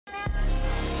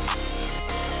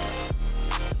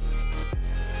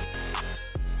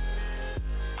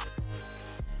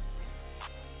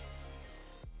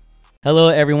Hello,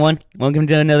 everyone. Welcome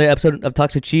to another episode of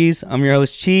Talks with Cheese. I'm your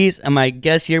host, Cheese, and my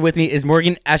guest here with me is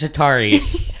Morgan Ashtari.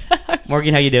 Yes.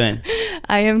 Morgan, how you doing?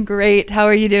 I am great. How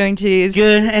are you doing, Cheese?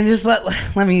 Good. And just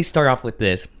let me start off with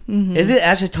this. Mm-hmm. Is it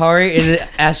Ashtari? Is it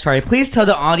Ashtari? Please tell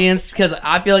the audience, because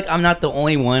I feel like I'm not the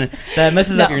only one that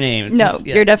messes up your name.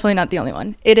 You're definitely not the only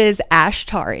one. It is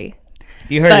Ashtari.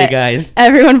 You heard it, guys.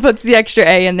 Everyone puts the extra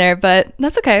A in there, but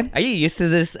that's okay. Are you used to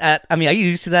this? Are you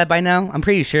used to that by now? I'm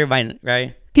pretty sure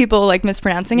right? People like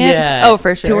mispronouncing it? Yeah. Oh,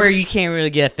 for sure. To where you can't really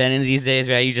get offended these days,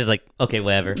 right? You just like, okay,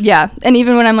 whatever. Yeah. And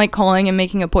even when I'm like calling and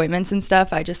making appointments and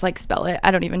stuff, I just like spell it.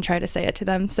 I don't even try to say it to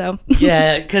them. So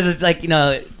yeah, because it's like,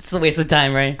 it's a waste of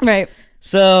time, right? Right.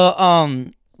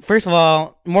 So, first of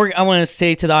all, Morgan, I want to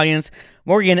say to the audience,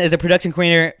 Morgan is a production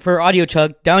coordinator for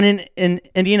Audiochuck down in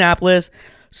Indianapolis.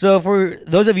 So for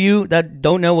those of you that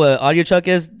don't know what Audiochuck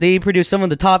is, they produce some of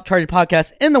the top charted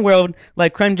podcasts in the world,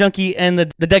 like Crime Junkie and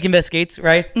the Deck Investigates,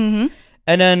 right? Mm-hmm.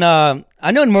 And then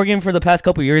I know Morgan for the past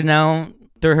couple years now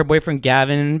through her boyfriend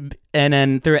Gavin, and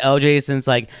then through LJ, since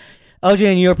like LJ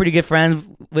and you are pretty good friends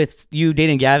with you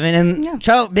dating Gavin,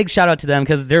 and big shout out to them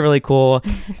because they're really cool.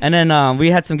 And then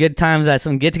we had some good times at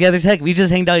some get-togethers. Heck, we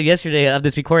just hanged out yesterday of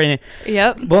this recording.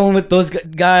 Yep. Well, with those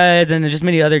guys and just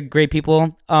many other great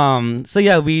people. So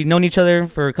yeah, we known each other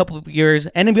for a couple of years,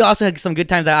 and then we also had some good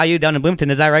times at IU down in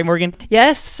Bloomington. Is that right, Morgan?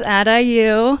 Yes, at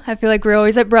IU. I feel like we're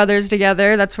always at Brothers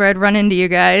together. That's where I'd run into you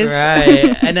guys.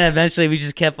 Right. And then eventually we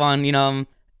just kept on,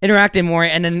 interacting more,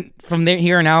 and then from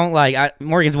here on out, like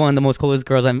Morgan's one of the most coolest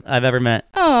girls I've ever met.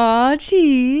 Aw,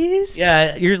 Cheese.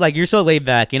 Yeah, you're so laid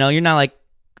back. You're not like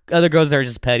other girls that are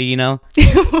just petty. Yeah,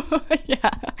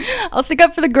 I'll stick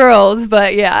up for the girls,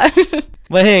 but yeah.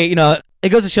 But hey, it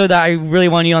goes to show that I really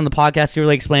want you on the podcast to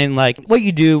really explain like what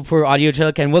you do for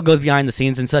Audiochuck and what goes behind the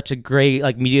scenes in such a great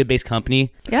like media-based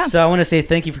company. Yeah. So I want to say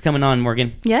thank you for coming on,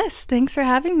 Morgan. Yes, thanks for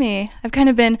having me. I've kind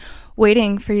of been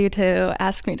waiting for you to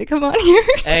ask me to come on here.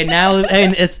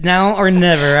 And it's now or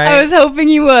never, right? I was hoping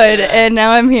you would, and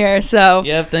now I'm here. So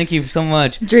yeah, thank you so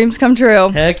much. Dreams come true.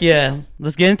 Heck yeah,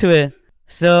 let's get into it.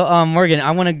 So, Morgan,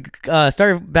 I want to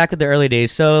start back with the early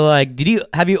days. So, like,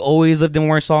 have you always lived in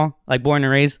Warsaw, like born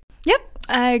and raised? Yep,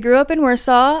 I grew up in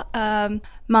Warsaw.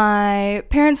 My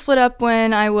parents split up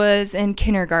when I was in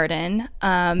kindergarten,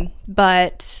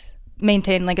 but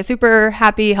maintained like a super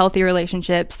happy, healthy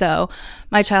relationship. So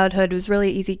my childhood was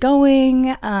really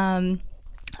easygoing.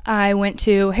 I went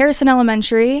to Harrison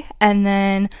Elementary and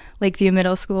then Lakeview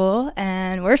Middle School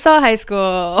and Warsaw High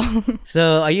School.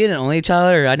 So are you an only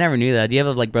child, or I never knew that? Do you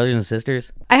have like brothers and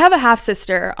sisters? I have a half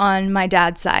sister on my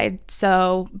dad's side.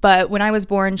 But when I was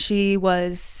born, she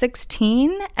was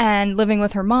 16 and living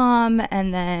with her mom,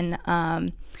 and then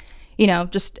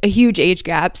just a huge age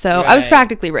gap. So right. I was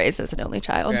practically raised as an only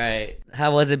child. Right.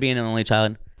 How was it being an only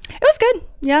child? It was good.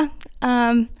 Yeah.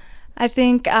 I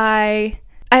think I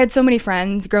had so many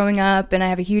friends growing up, and I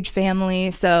have a huge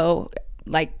family. So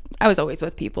like I was always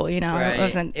with people,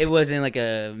 Right. It wasn't like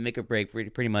a make or break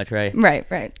pretty much, right?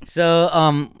 Right. So,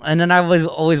 and then I was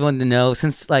always wanted to know,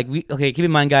 since like keep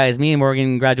in mind, guys, me and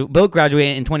Morgan both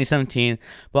graduated in 2017,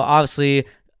 but obviously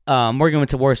Morgan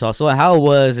went to Warsaw. So how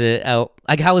was it out?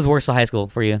 Like, how was Warsaw High School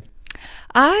for you?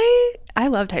 I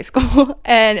loved high school,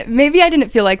 and maybe I didn't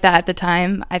feel like that at the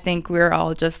time. I think we were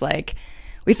all just like,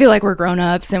 we feel like we're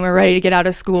grown-ups and we're ready to get out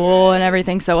of school and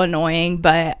everything's so annoying.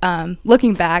 But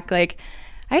looking back, like,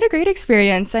 I had a great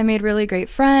experience. I made really great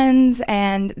friends,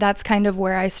 and that's kind of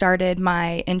where I started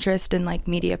my interest in like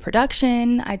media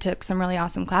production. I took some really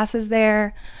awesome classes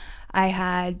there. I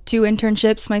had 2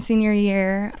 internships my senior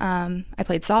year. I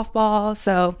played softball.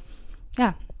 So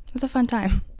yeah, it was a fun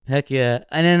time. Heck yeah.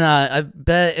 And then I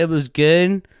bet it was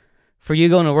good for you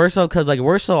going to Warsaw, because like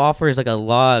Warsaw offers like a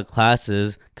lot of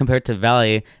classes compared to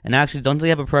Valley. And actually, don't they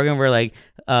have a program where like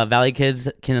Valley kids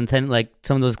can attend like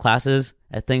some of those classes?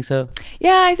 I think so.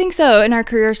 Yeah, I think so. In our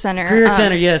career center.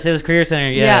 Yes, it was career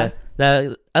center. Yeah.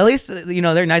 That at least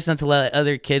they're nice enough to let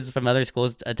other kids from other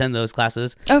schools attend those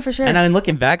classes. Oh, for sure. And I'm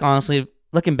looking back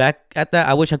at that,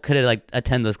 I wish I could have like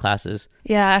attend those classes.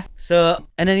 Yeah. So,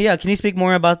 and then can you speak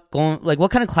more about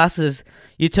what kind of classes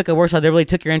you took at Warsaw that really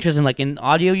took your interest in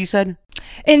audio, you said?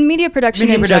 In media production.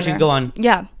 Go on.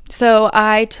 Yeah. So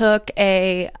I took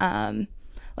a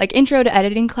intro to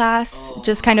editing class,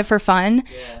 just kind of for fun.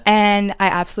 Yeah. And I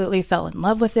absolutely fell in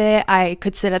love with it. I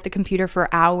could sit at the computer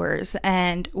for hours.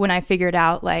 And when I figured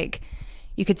out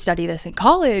you could study this in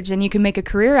college and you could make a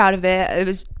career out of it. It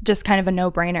was just kind of a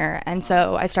no-brainer. And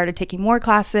so I started taking more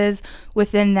classes.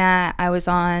 Within that, I was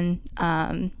on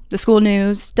the school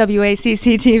news,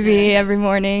 WACC-TV every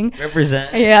morning.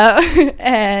 Represent. Yeah.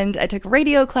 And I took a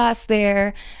radio class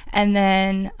there. And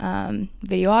then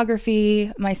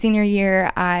videography. My senior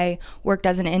year, I worked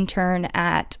as an intern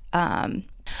at,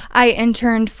 I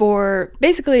interned for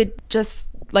basically just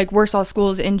like Warsaw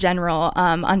schools in general,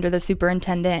 under the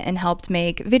superintendent, and helped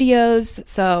make videos.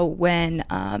 So when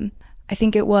I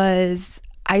think it was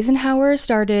Eisenhower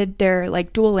started their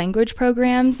like dual language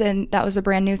programs, and that was a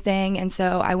brand new thing. And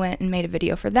so I went and made a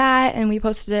video for that, and we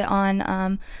posted it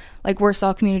on like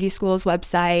Warsaw Community Schools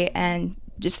website, and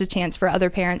just a chance for other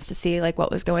parents to see like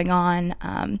what was going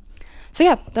on. So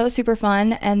yeah, that was super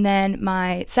fun. And then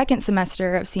my second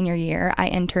semester of senior year, I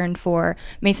interned for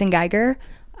Mason Geiger,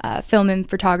 film and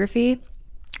photography,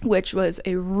 which was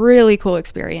a really cool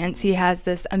experience. He has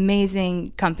this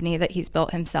amazing company that he's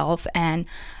built himself, and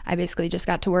I basically just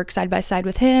got to work side by side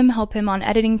with him, help him on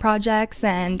editing projects,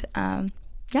 and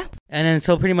yeah. And then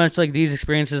so pretty much like these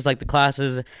experiences, like the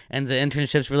classes and the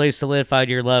internships, really solidified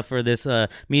your love for this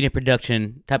media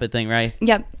production type of thing, right?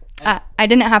 Yep. I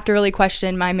didn't have to really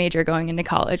question my major going into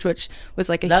college, which was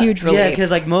like a huge relief. Yeah, because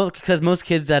like most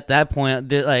kids at that point,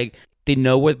 they're like, they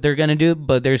know what they're gonna do,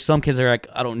 but there's some kids that are like,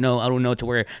 I don't know, to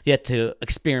where you have to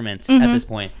experiment at this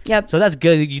point. Yep. So that's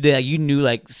good that you did. You knew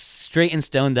like straight in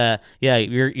stone that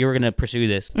you were gonna pursue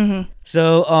this.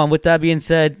 So with that being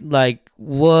said, like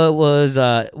what was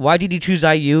why did you choose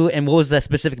IU, and what was that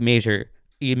specific major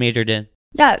you majored in?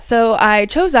 Yeah, so I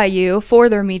chose IU for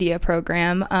their media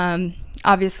program.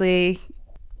 Obviously,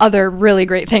 other really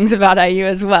great things about IU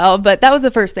as well, but that was the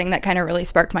first thing that kind of really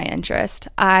sparked my interest.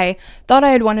 I thought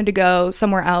I had wanted to go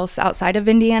somewhere else outside of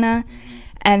Indiana,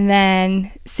 and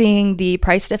then seeing the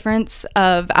price difference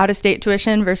of out-of-state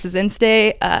tuition versus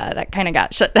in-state, that kind of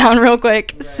got shut down real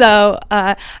quick. Right. So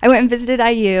I went and visited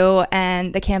IU,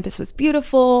 and the campus was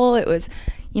beautiful. It was,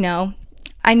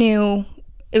 I knew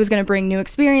it was going to bring new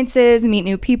experiences, meet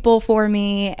new people for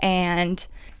me, and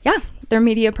yeah, their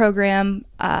media program,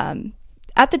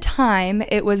 at the time,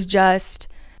 it was just,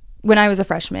 when I was a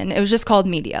freshman, it was just called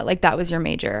media. Like, that was your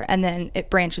major. And then it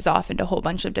branches off into a whole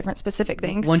bunch of different specific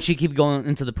things. Once you keep going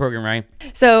into the program, right?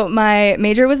 So my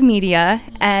major was media,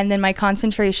 and then my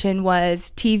concentration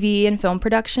was TV and film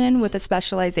production with a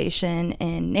specialization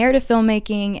in narrative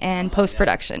filmmaking and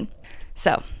post-production.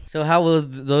 So how was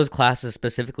those classes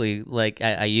specifically like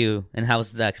at IU, and how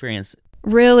was that experience?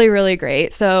 Really, really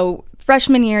great. So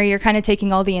freshman year, you're kind of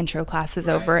taking all the intro classes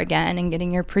over again and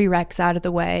getting your prereqs out of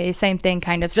the way. Same thing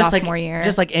kind of just sophomore year.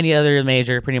 Just like any other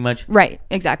major, pretty much. Right,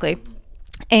 exactly.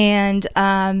 And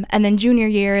then junior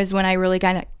year is when I really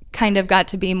kind of got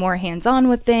to be more hands-on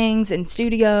with things in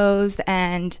studios,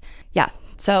 and yeah.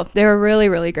 So they were really,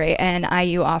 really great, and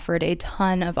IU offered a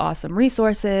ton of awesome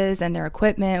resources, and their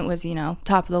equipment was,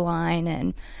 top of the line,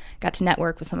 and got to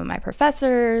network with some of my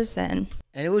professors, and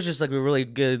it was just like a really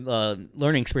good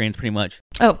learning experience, pretty much.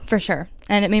 Oh, for sure.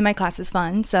 And it made my classes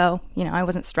fun, so I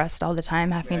wasn't stressed all the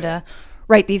time having to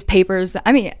write these papers.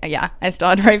 I mean, yeah, I still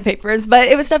had to write papers, but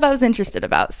it was stuff I was interested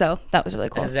about, so that was really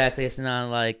cool. Exactly. It's not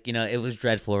like it was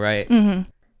dreadful, right? Mm-hmm.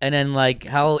 And then like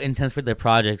how intense were the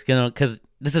projects? Because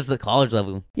this is the college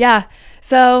level. Yeah.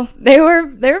 So they were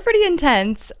pretty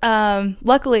intense.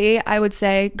 Luckily, I would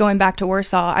say, going back to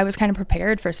Warsaw, I was kind of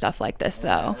prepared for stuff like this,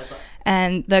 though.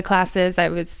 And the classes,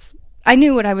 I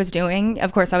knew what I was doing.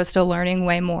 Of course, I was still learning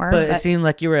way more. But it seemed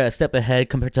like you were a step ahead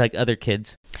compared to like other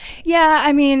kids. Yeah,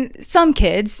 I mean, some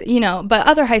kids, but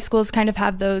other high schools kind of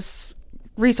have those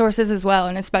resources as well,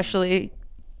 and especially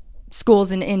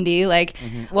schools in Indy, like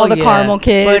all the Carmel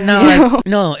kids. But no,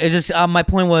 no, it's just my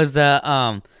point was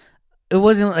that it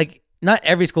wasn't like not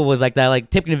every school was like that. Like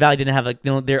Tippecanoe Valley didn't have like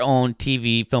their own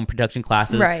TV film production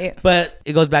classes, right? But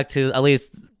it goes back to at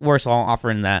least Warsaw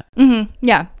offering that.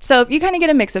 Yeah, so you kind of get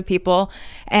a mix of people,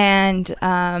 and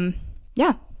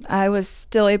yeah, I was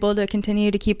still able to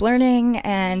continue to keep learning,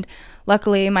 and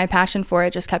luckily my passion for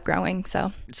it just kept growing.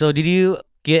 So did you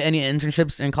get any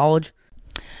internships in college?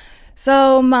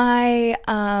 So my,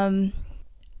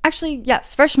 actually,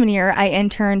 yes, freshman year, I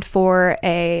interned for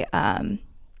a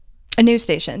news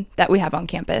station that we have on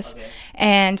campus. Okay.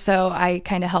 And so I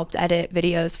kind of helped edit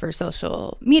videos for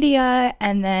social media.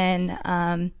 And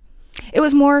then it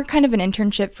was more kind of an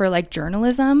internship for like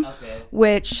journalism,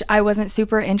 which I wasn't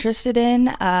super interested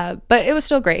in. But it was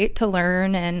still great to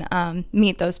learn and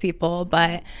meet those people,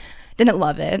 but didn't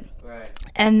love it. Right.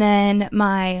 And then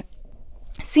my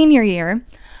senior year,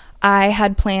 I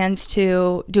had plans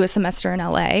to do a semester in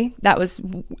LA. That was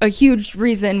a huge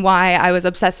reason why I was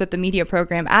obsessed with the media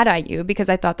program at IU, because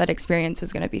I thought that experience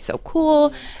was going to be so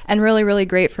cool and really, really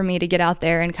great for me to get out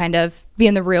there and kind of be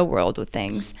in the real world with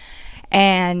things.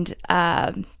 And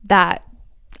that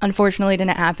unfortunately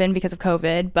didn't happen because of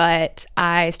COVID, but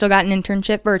I still got an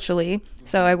internship virtually.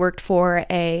 So I worked for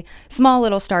a small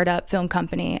little startup film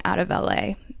company out of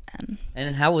LA.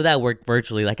 And how would that work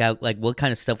virtually? Like what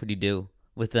kind of stuff would you do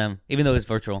with them, even though it's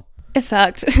virtual? It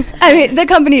sucked. I mean, the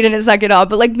company didn't suck at all,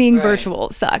 but like being virtual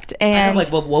sucked. And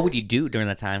like, what would you do during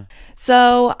that time?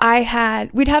 So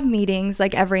we'd have meetings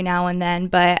like every now and then,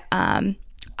 but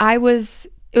it was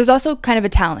also kind of a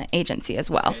talent agency as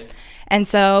well. Okay. And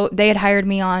so they had hired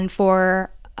me on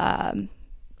for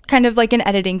kind of like an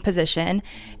editing position,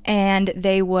 and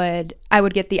I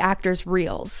would get the actors'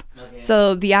 reels. Okay.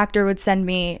 So the actor would send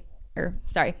me,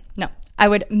 I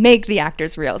would make the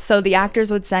actors' reels. So the actors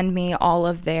would send me all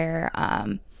of their,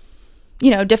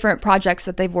 different projects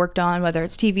that they've worked on, whether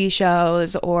it's TV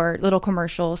shows or little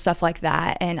commercials, stuff like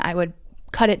that. And I would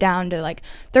cut it down to like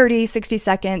 30, 60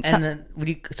 seconds. And then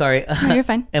No, you're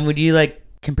fine. And would you like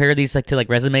compare these like to like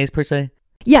resumes per se?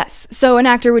 Yes. So an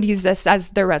actor would use this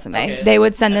as their resume. Okay. They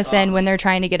would send this in when they're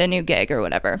trying to get a new gig or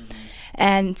whatever. Mm-hmm.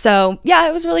 And so, yeah,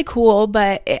 it was really cool,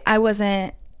 but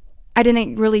I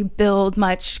didn't really build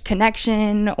much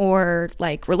connection or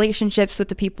like relationships with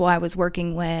the people I was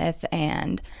working with.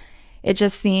 And it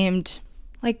just seemed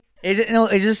like,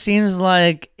 it just seems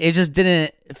like it just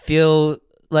didn't feel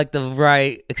like the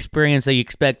right experience that you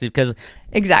expected.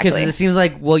 Exactly. Because it seems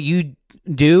like what you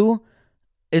do,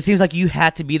 it seems like you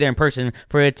had to be there in person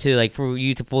for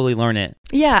you to fully learn it.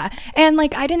 Yeah. And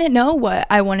like, I didn't know what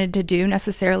I wanted to do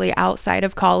necessarily outside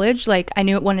of college. Like I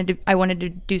knew I wanted to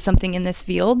do something in this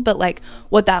field, but like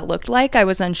what that looked like, I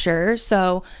was unsure.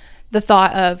 So the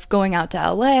thought of going out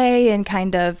to LA and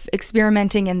kind of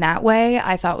experimenting in that way,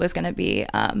 I thought was going to be,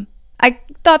 I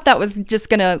thought that was just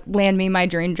going to land me my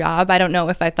dream job. I don't know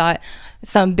if I thought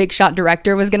some big shot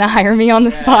director was going to hire me on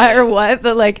the spot or what,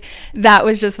 but like that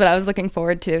was just what I was looking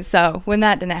forward to. So when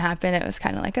that didn't happen, it was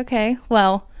kind of like, okay,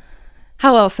 well,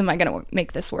 how else am I going to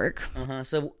make this work?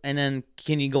 So, and then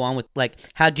can you go on with like,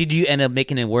 how did you end up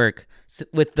making it work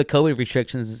with the COVID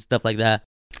restrictions and stuff like that?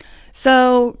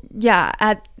 So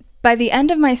yeah, by the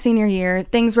end of my senior year,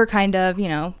 things were kind of,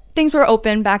 things were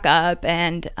open back up,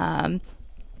 and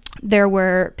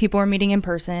people were meeting in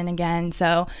person again.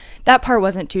 So that part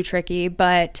wasn't too tricky,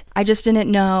 but I just didn't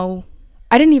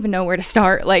even know where to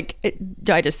start. Like,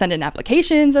 do I just send in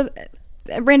applications at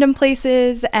random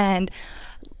places? And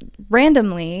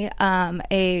randomly,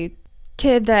 a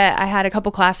kid that I had a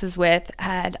couple classes with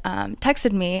had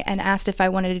texted me and asked if I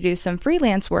wanted to do some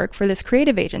freelance work for this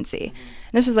creative agency.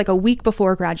 And this was like a week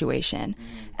before graduation.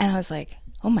 And I was like,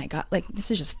 oh my God, like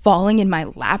this is just falling in my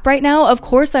lap right now. Of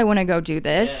course I want to go do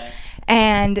this. Yeah.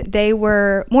 And they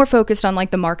were more focused on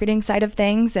like the marketing side of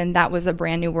things. And that was a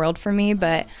brand new world for me,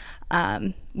 but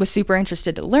was super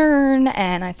interested to learn.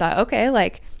 And I thought, okay,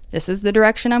 like this is the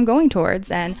direction I'm going towards.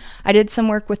 And I did some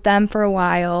work with them for a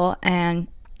while and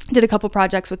did a couple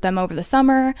projects with them over the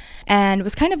summer, and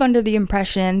was kind of under the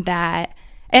impression that,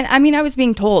 and I mean, I was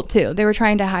being told too, they were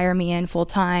trying to hire me in full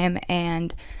time.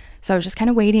 And so I was just kind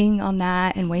of waiting on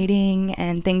that and waiting,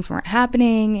 and things weren't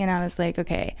happening. And I was like,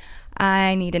 okay,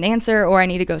 I need an answer, or I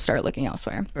need to go start looking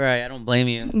elsewhere. Right. I don't blame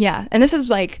you. Yeah. And this is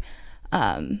like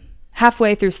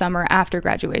halfway through summer after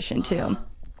graduation too.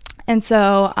 And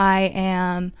so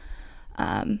I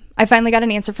finally got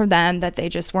an answer from them that they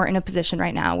just weren't in a position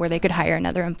right now where they could hire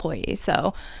another employee.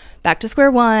 So back to square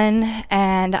one.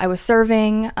 And I was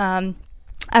serving at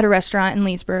a restaurant in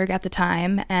Leesburg at the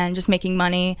time, and just making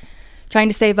money, trying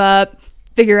to save up,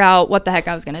 figure out what the heck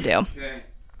I was going to do. Okay.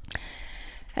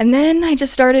 And then I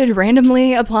just started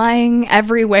randomly applying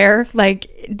everywhere. Like,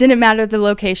 it didn't matter the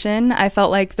location. I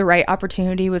felt like the right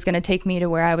opportunity was going to take me to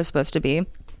where I was supposed to be.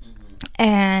 Mm-hmm.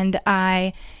 And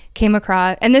I came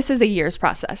across, and this is a year's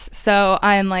process. So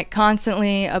I'm like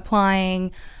constantly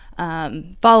applying,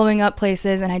 following up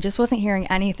places, and I just wasn't hearing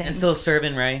anything. And still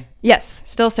serving, right? Yes,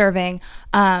 still serving.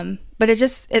 But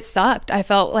it sucked. I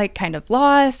felt like kind of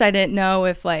lost. I didn't know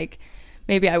if like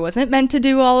maybe I wasn't meant to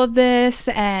do all of this.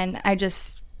 And I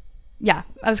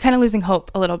was kind of losing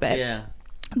hope a little bit. Yeah.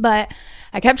 But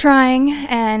I kept trying,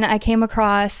 and I came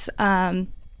across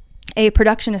a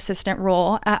production assistant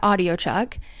role at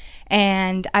Audiochuck.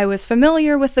 And I was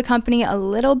familiar with the company a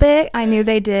little bit. I knew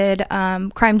they did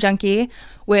Crime Junkie,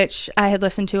 which I had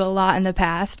listened to a lot in the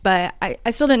past, but I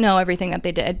still didn't know everything that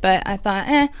they did. But I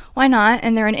thought, why not?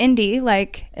 And they're an indie,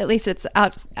 like at least it's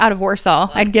out of Warsaw.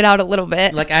 I'd get out a little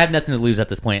bit. Like I have nothing to lose at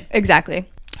this point. Exactly.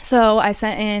 So I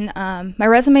sent in my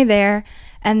resume there,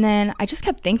 and then I just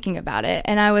kept thinking about it.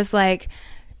 And I was like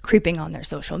creeping on their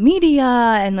social media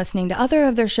and listening to other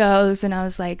of their shows. And I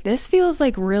was like, this feels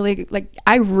like really, like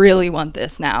I really want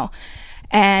this now.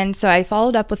 And so I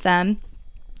followed up with them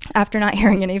after not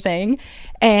hearing anything.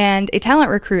 And a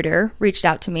talent recruiter reached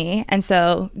out to me. And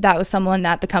so that was someone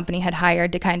that the company had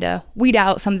hired to kind of weed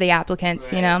out some of the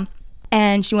applicants, you know,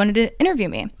 and she wanted to interview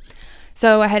me.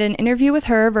 So I had an interview with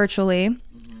her virtually.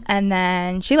 And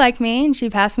then she liked me and she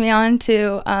passed me on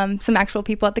to some actual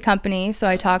people at the company. So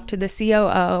I talked to the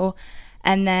COO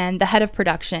and then the head of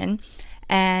production.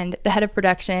 And the head of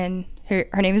production,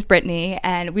 her name is Brittany,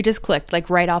 and we just clicked like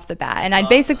right off the bat. And I'd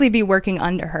basically be working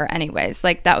under her anyways.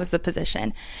 Like that was the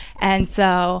position. And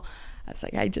so I was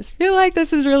like, I just feel like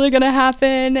this is really going to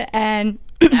happen. And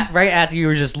right after you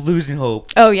were just losing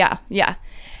hope. Oh, yeah. Yeah.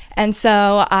 And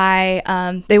so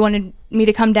they wanted me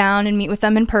to come down and meet with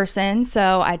them in person.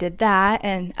 So I did that.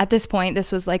 And at this point, this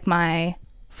was like my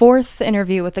 4th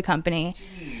interview with the company.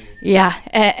 Jeez. Yeah.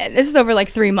 And this is over like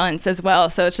 3 months as well.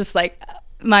 So it's just like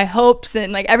my hopes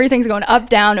and like everything's going up,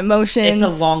 down, emotions.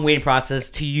 It's a long waiting process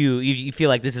to you. You feel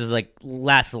like this is like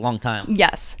lasts a long time.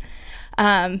 Yes.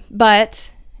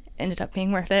 But ended up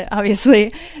being worth it,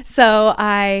 obviously. So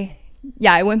I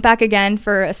went back again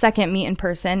for a second meet in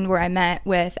person where I met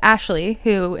with Ashley,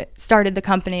 who started the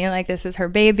company. Like this is her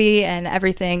baby, and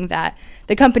everything that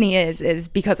the company is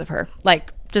because of her.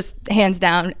 Like just hands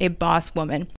down a boss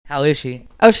woman. How is she?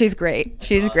 Oh, she's great.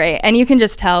 She's great. And you can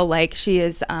just tell like she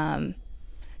is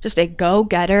just a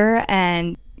go-getter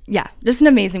and yeah, just an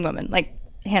amazing woman, like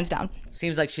hands down.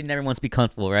 Seems like she never wants to be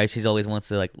comfortable, right? She's always wants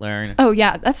to like learn. Oh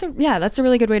yeah, that's a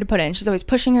really good way to put it. And she's always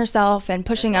pushing herself and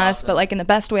pushing us, awesome. But like in the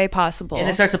best way possible. And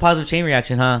it starts a positive chain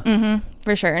reaction, huh? Mm-hmm,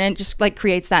 for sure. And it just like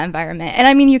creates that environment. And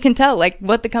I mean, you can tell like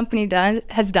what the company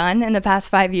has done in the past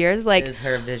 5 years. Like is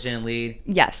her vision lead.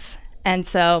 Yes. And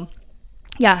so,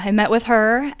 yeah, I met with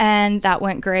her and that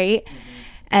went great. Mm-hmm.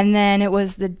 And then it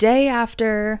was the day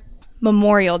after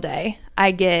Memorial Day, I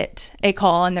get a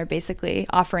call and they're basically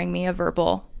offering me a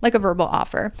verbal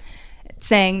offer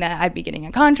saying that I'd be getting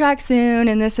a contract soon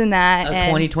and this and that. Of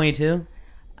 2022?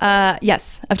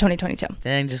 Yes, of 2022.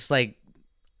 And just like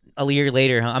a year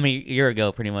later, huh? I mean, a year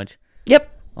ago, pretty much.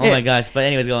 Yep. Oh my gosh. But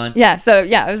anyways, go on. Yeah. So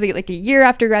yeah, it was like a year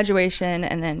after graduation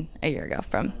and then a year ago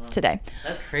from today.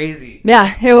 That's crazy.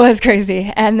 Yeah, it was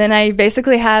crazy. And then I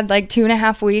basically had like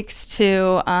 2.5 weeks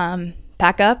to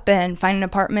pack up and find an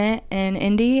apartment in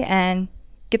Indy and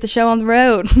get the show on the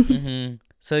road. Mm-hmm.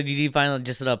 So did you find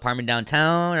just an apartment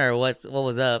downtown or what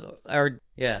was up? Or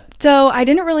yeah. So I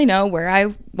didn't really know where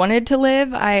I wanted to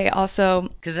live. I also...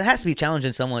 Because it has to be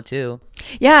challenging somewhat too.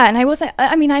 Yeah, and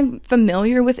I'm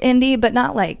familiar with Indy, but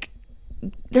not like...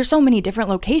 There's so many different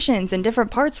locations and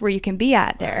different parts where you can be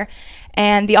at there.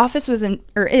 And the office is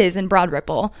in Broad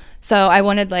Ripple. So I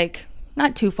wanted like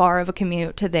not too far of a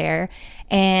commute to there.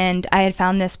 And I had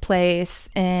found this place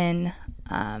in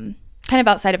kind of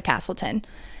outside of Castleton.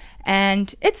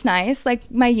 And it's nice.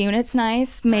 Like my unit's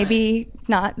nice. Maybe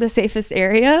not the safest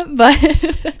area, but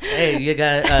hey, you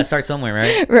gotta start somewhere,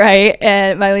 right? Right.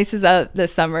 And my lease is up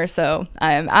this summer, so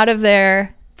I'm out of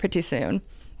there pretty soon.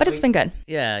 But it's been good.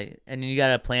 Yeah. And you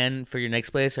got a plan for your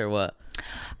next place or what?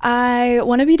 I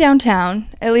want to be downtown.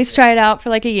 At least try it out for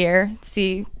like a year.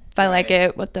 See if I like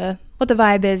it. What the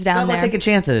vibe is down there. Taking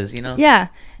chances, you know? Yeah.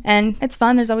 And it's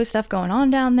fun. There's always stuff going on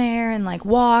down there and like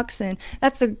walks. And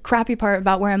that's the crappy part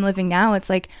about where I'm living now. It's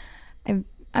like I'm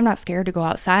not scared to go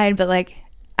outside, but like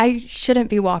I shouldn't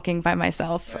be walking by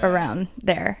myself around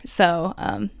there. So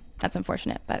that's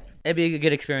unfortunate, but it'd be a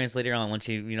good experience later on once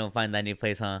you find that new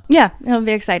place, huh? Yeah, it'll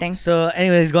be exciting. So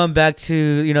anyways, going back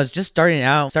to it's just starting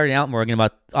out Morgan,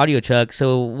 about Audiochuck.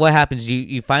 So what happens?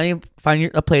 You finally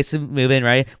find a place to move in,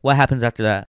 right? What happens after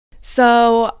that?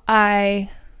 So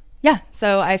I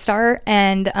start,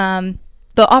 and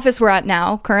the office we're at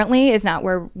now currently is not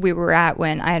where we were at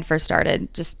when I had first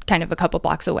started, just kind of a couple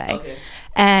blocks away. Okay.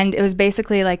 And it was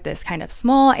basically like this kind of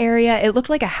small area. It looked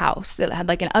like a house. It had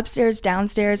like an upstairs,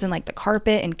 downstairs, and like the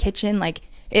carpet and kitchen. Like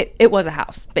it was a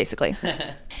house, basically.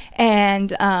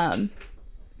 And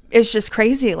it's just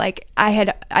crazy. Like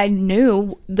I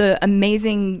knew the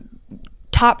amazing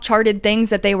top charted things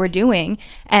that they were doing,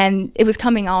 and it was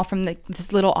coming all from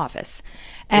this little office.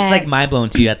 And it's like mind blown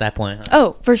to you at that point, huh?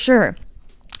 Oh, for sure.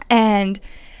 And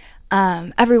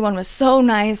everyone was so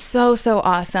nice, so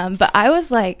awesome. But I was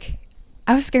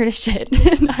I was scared as shit.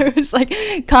 And I was like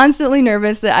constantly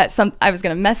nervous that I was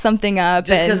going to mess something up.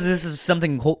 Just because this is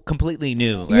something completely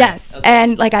new. Right? Yes. Okay.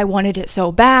 And like I wanted it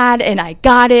so bad and I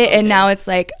got it. Okay. And now it's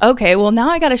like, okay, well now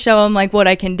I got to show them like what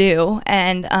I can do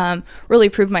and really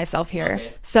prove myself here.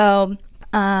 Okay. So,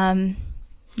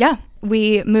 yeah,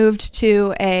 we moved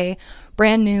to a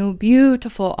brand new,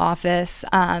 beautiful office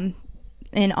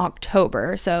in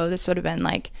October. So this would have been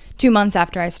like 2 months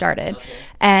after I started. Okay.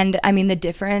 And I mean, the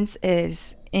difference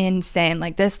is insane.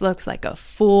 Like this looks like a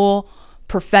full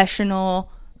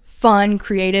professional, fun,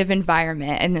 creative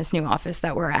environment in this new office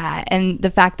that we're at. And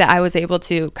the fact that I was able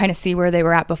to kind of see where they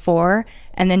were at before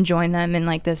and then join them in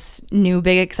like this new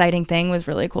big exciting thing was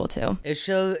really cool too.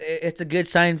 It's a good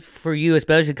sign for you,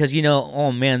 especially because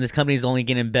oh man, this company's only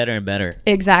getting better and better.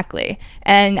 Exactly.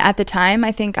 And at the time,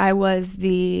 I think I was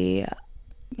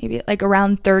maybe like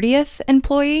around 30th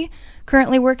employee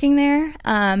currently working there.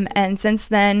 And since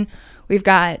then we've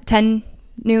got 10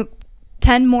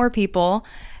 more people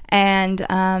and,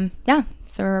 yeah,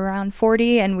 so we're around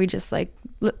 40 and we just like,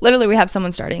 literally we have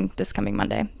someone starting this coming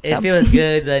Monday. So. It feels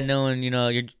good that knowing,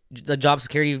 the job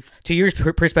security to your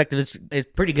perspective is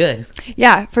pretty good.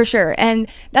 Yeah, for sure. And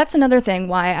that's another thing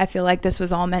why I feel like this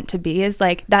was all meant to be is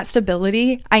like that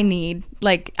stability I need.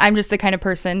 Like I'm just the kind of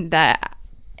person that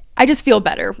I just feel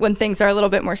better when things are a little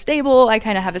bit more stable. I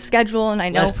kind of have a schedule and I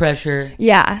know less pressure.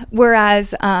 Yeah.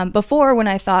 Whereas before when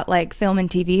I thought like film and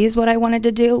TV is what I wanted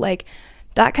to do, like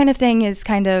that kind of thing is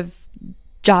kind of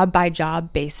job by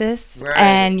job basis. Right.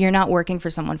 And you're not working for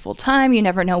someone full time. You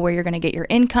never know where you're going to get your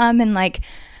income. And like,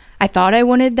 I thought I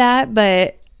wanted that,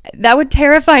 but that would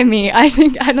terrify me. I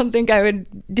don't think I would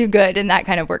do good in that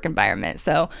kind of work environment.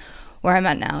 So where I'm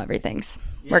at now, everything's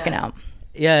working out.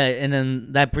 Yeah, and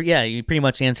then you pretty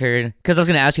much answered, because I was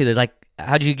going to ask you this, like,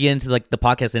 how did you get into like the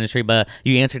podcast industry? But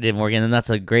you answered it, Morgan, and that's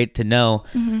great to know.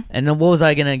 Mm-hmm. And then what was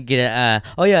I going to get at?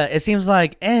 Oh yeah, it seems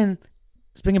like, and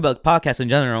speaking about podcasts in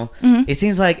general, mm-hmm. It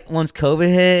seems like once COVID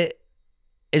hit,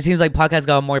 it seems like podcasts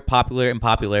got more popular and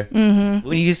popular. Mm-hmm.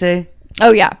 What do you say?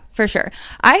 Oh yeah, for sure.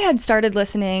 I had started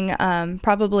listening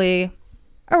probably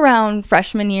around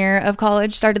freshman year of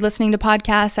college, started listening to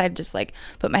podcasts. I'd just like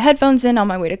put my headphones in on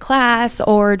my way to class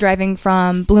or driving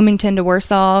from Bloomington to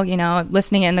Warsaw,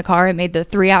 listening in the car. It made the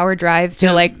 3-hour drive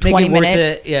feel like 20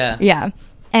 minutes. Yeah.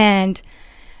 And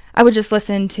I would just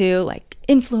listen to like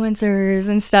influencers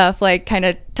and stuff, like kind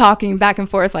of talking back and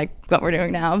forth like what we're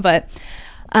doing now. But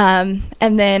and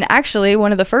then actually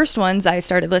one of the first ones I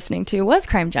started listening to was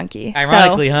Crime Junkie.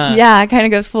 Ironically, huh? Yeah, it kind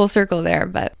of goes full circle there.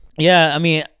 But yeah, I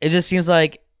mean, it just seems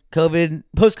like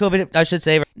post-COVID, I should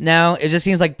say, now it just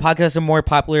seems like podcasts are more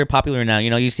popular now.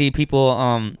 You see people,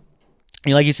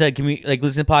 like you said,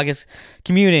 listen to podcasts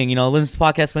commuting, listen to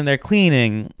podcasts when they're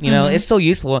cleaning, mm-hmm. It's so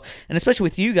useful. And especially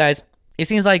with you guys, it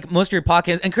seems like most of your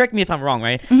podcasts, and correct me if I'm wrong,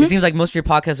 right? Mm-hmm. It seems like most of your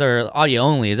podcasts are audio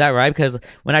only. Is that right? Because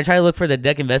when I try to look for the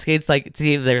Deck Investigates, like to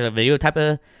see if there's a video type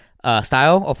of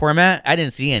style or format, I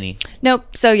didn't see any.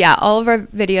 Nope. So yeah, all of our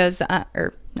videos,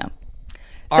 are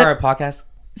a podcast.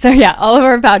 So yeah, all of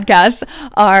our podcasts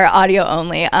are audio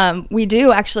only. We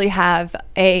do actually have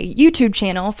a YouTube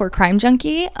channel for Crime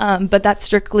Junkie, but that's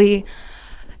strictly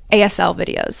ASL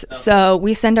videos. Okay. So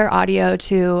we send our audio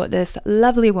to this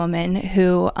lovely woman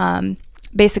who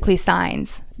basically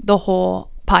signs the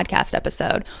whole podcast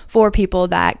episode for people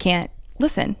that can't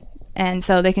listen. And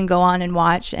so they can go on and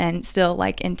watch and still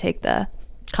like intake the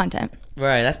content.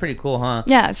 Right, that's pretty cool, huh?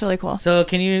 Yeah, it's really cool. So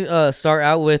can you start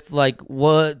out with like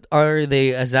what are they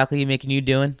exactly making you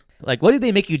doing? Like what did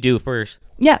they make you do first?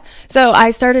 Yeah, so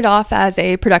I started off as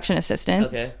a production assistant.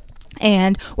 Okay.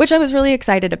 And which I was really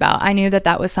excited about. I knew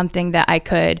that was something that I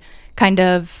could kind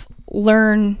of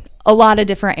learn a lot of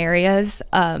different areas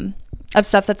of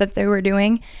stuff that they were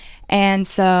doing. And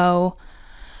so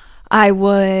I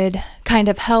would kind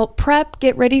of help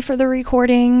get ready for the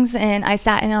recordings, and I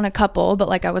sat in on a couple, but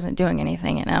like I wasn't doing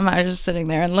anything in them. I was just sitting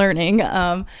there and learning.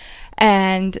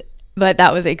 But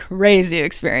that was a crazy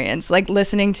experience, like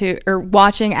listening to or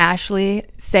watching Ashley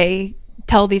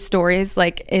tell these stories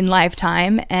like in live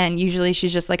time, and usually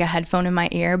she's just like a headphone in my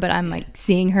ear, but I'm like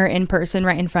seeing her in person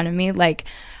right in front of me. Like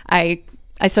I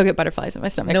still get butterflies in my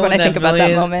stomach when I think about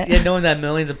that moment. Yeah, knowing that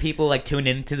millions of people like tune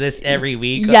into this every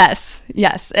week. Yes.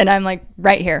 And I'm like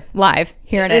right here, live,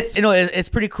 hearing it. It's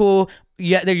pretty cool.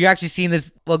 Yeah, you're actually seeing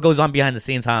what goes on behind the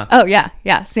scenes, huh? Oh,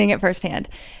 yeah, seeing it firsthand.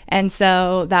 And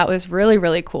so that was really,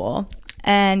 really cool.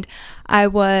 And I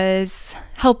was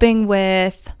helping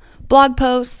with blog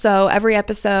posts. So every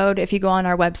episode, if you go on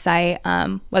our website,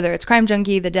 whether it's Crime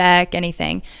Junkie, The Deck,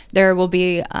 anything, there will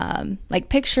be like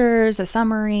pictures, a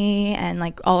summary, and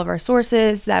like all of our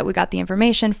sources that we got the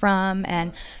information from,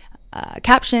 and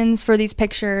captions for these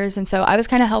pictures. And so I was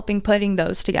kind of helping putting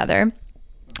those together.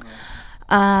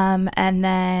 And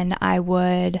then I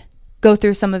would go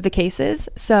through some of the cases.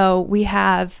 So we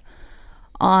have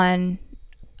on,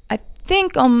 I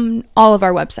think on all of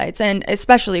our websites, and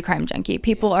especially Crime Junkie,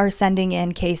 people are sending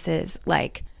in cases.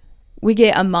 Like, we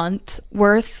get a month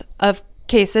worth of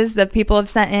cases that people have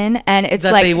sent in, and it's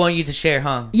that like they want you to share,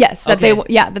 huh? Yes, that okay.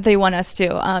 that they want us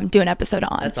to do an episode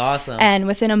on. That's awesome. And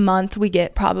within a month, we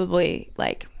get probably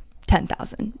like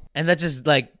 10,000. And that's just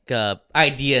like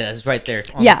ideas right there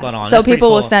on Yeah. spot on. So That's people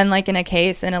cool. will send like in a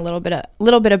case and a little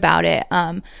bit about it.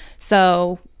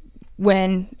 So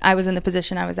when I was in the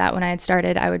position I was at when I had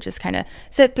started, I would just kind of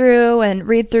sit through and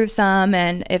read through some,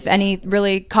 and if any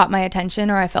really caught my attention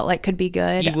or I felt like could be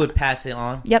good, you would pass it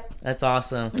on. Yep. That's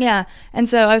awesome. Yeah. And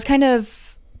so I was kind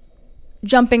of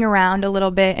jumping around a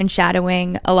little bit and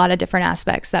shadowing a lot of different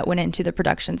aspects that went into the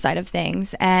production side of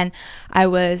things. And I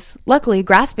was luckily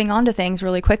grasping onto things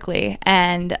really quickly.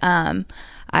 And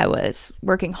I was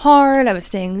working hard. I was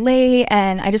staying late.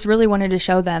 And I just really wanted to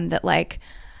show them that, like,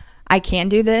 I can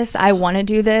do this. I want to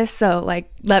do this. So,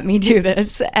 like, let me do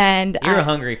this. And you were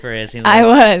hungry for it. I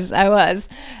was.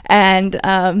 And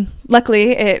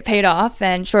luckily it paid off.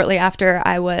 And shortly after,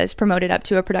 I was promoted up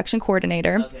to a production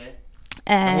coordinator. Okay.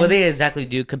 And what do they exactly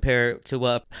do compared to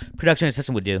what production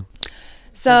assistant would do?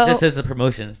 So this is a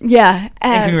promotion. Yeah.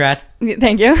 And congrats.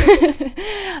 Thank you.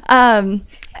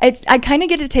 I kind of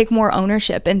get to take more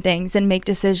ownership in things and make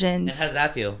decisions. And how does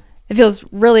that feel? It feels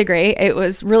really great. It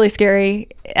was really scary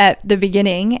at the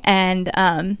beginning, and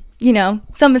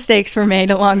some mistakes were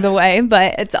made along the way,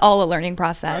 but it's all a learning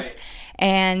process. Right.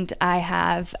 And I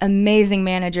have amazing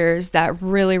managers that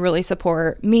really, really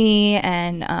support me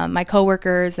and my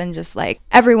coworkers, and just like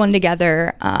everyone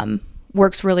together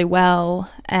works really well.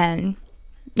 And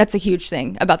that's a huge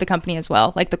thing about the company as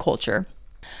well, like the culture.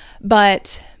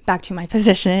 But back to my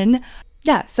position.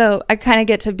 Yeah, so I kind of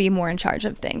get to be more in charge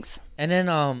of things. And then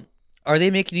are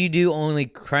they making you do only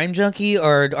Crime Junkie,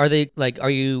 or are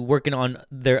you working on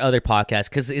their other podcasts?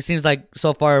 Because it seems like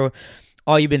so far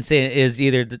all you've been saying is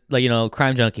either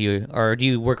Crime Junkie, or do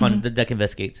you work on The Deck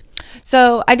Investigates?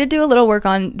 So I did do a little work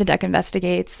on The Deck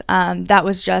Investigates. That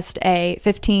was just a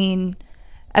 15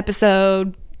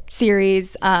 episode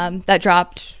series that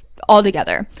dropped all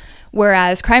together.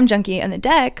 Whereas Crime Junkie and The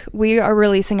Deck, we are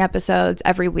releasing episodes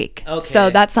every week. Okay.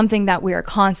 So that's something that we are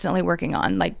constantly working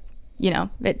on. Like,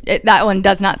 that one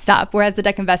does not stop. Whereas The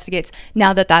Deck Investigates,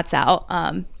 now that that's out,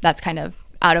 that's kind of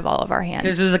out of all of our hands.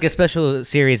 Because it was like a special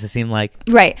series, it seemed like.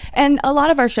 Right. And a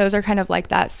lot of our shows are kind of like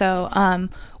that. So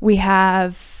we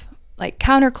have like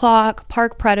Counterclock,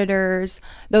 Park Predators.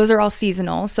 Those are all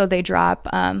seasonal. So they drop,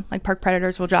 like Park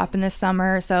Predators will drop in this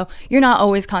summer. So you're not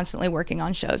always constantly working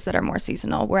on shows that are more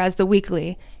seasonal. Whereas the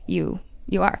weekly, you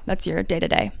are. That's your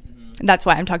day-to-day. Mm-hmm. That's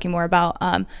why I'm talking more about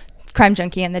Crime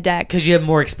Junkie and The Deck. Because you have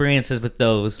more experiences with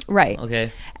those. Right.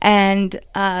 Okay. And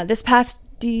this past,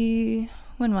 when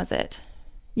was it?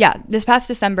 Yeah, this past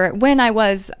December, when I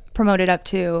was promoted up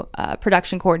to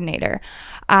production coordinator,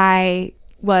 I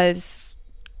was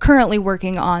currently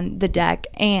working on The Deck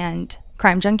and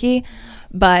Crime Junkie,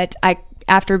 but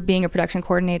after being a production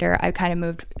coordinator, I kind of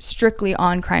moved strictly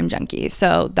on Crime Junkie.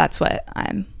 So that's what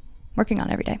I'm working on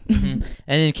every day. Mm-hmm. And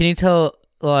then can you tell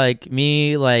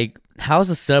me how's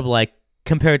the setup like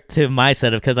compared to my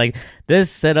setup? Because this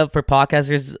setup for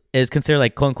podcasters is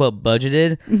considered quote unquote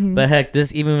budgeted, mm-hmm. but heck,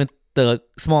 this even with the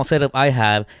small setup I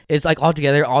have, it's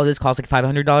altogether all this costs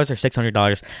 $500 or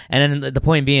 $600, and then the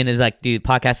point being is dude,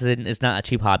 podcasting is not a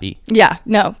cheap hobby. Yeah,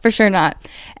 no, for sure not.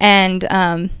 And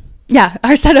yeah,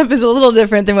 our setup is a little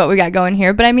different than what we got going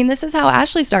here, but I mean, this is how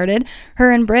Ashley started. Her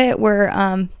and Britt were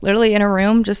literally in a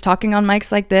room just talking on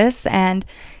mics like this, and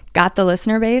got the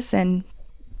listener base and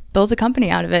build a company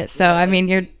out of it. So, I mean,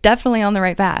 you're definitely on the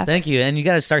right path. Thank you. And you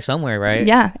got to start somewhere, right?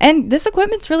 Yeah. And this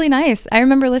equipment's really nice. I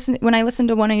remember when I listened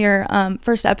to one of your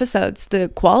first episodes, the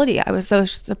quality I was so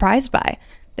surprised by,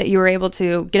 that you were able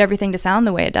to get everything to sound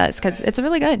the way it does, because it's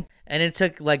really good. And it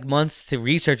took months to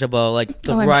research about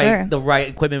the right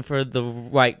equipment for the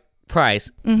right price,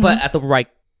 mm-hmm. but at the right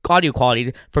audio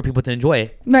quality for people to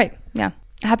enjoy. Right. Yeah.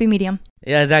 A happy medium.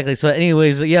 Yeah, exactly. So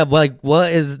anyways, yeah, but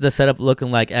what is the setup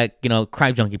looking like at,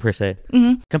 Crime Junkie per se,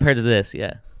 mm-hmm. compared to this?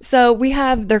 Yeah. So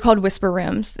they're called whisper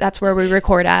rooms. That's where we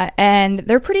record at. And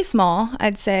they're pretty small,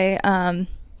 I'd say. I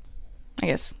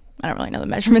guess I don't really know the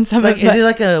memeasurements of it. Is it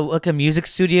like a music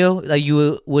studio like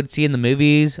you would see in the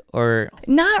movies, or?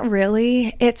 Not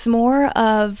really. It's more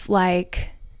of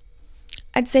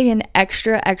I'd say an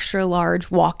extra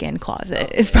large walk-in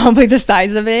closet is probably the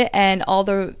size of it. And all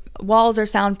the walls are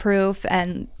soundproof,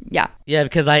 and yeah. Yeah,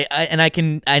 because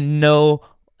I know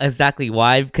exactly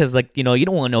why, because like, you know, you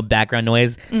don't want no background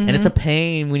noise, and it's a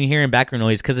pain when you're hearing background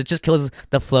noise because it just kills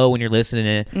the flow when you're listening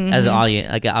to it as an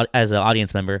audience, like as an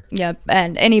audience member. Yep,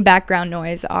 and any background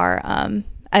noise, our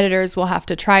editors will have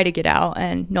to try to get out,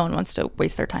 and no one wants to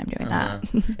waste their time doing that.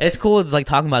 It's cool, it's like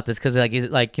talking about this because like, it's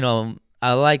like, you know,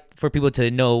 I like for people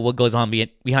to know what goes on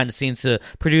behind the scenes to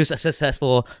produce a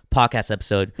successful podcast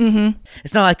episode.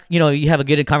 It's not like, you know, you have a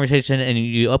good conversation and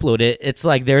you upload it. It's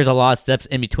like there's a lot of steps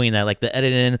in between that, like the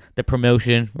editing, the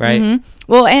promotion, right?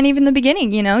 Well, and even the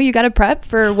beginning, you know, you got to prep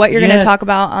for what you're going to talk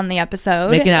about on the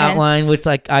episode. Make an outline, which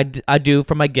like I do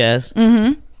for my guests.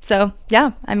 So,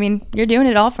 yeah, I mean, you're doing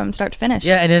it all from start to finish.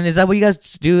 Yeah, and then is that what you guys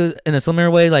do in a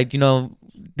similar way? Like, you know,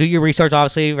 do your research,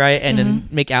 obviously, right? And then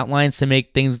make outlines to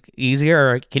make things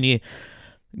easier? Or can you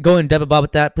go in depth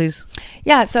about that, please?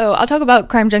 Yeah, so I'll talk about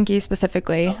Crime Junkie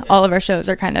specifically. Okay. All of our shows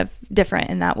are kind of different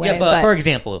in that way. Yeah, but for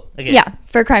example, again. Yeah,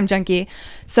 for Crime Junkie.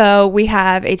 So we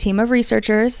have a team of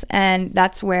researchers, and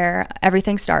that's where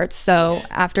everything starts. So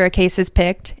after a case is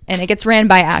picked, and it gets ran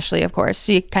by Ashley, of course.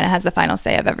 She kind of has the final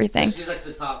say of everything. She's like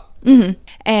the top.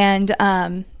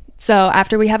 And so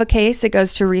after we have a case, it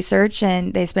goes to research,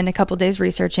 and they spend a couple days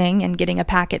researching and getting a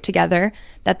packet together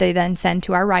that they then send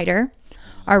to our writer.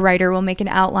 Our writer will make an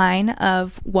outline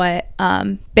of what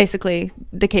basically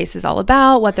the case is all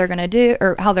about, what they're going to do,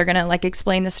 or how they're going to like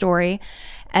explain the story.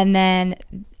 And then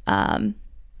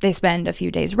they spend a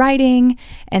few days writing,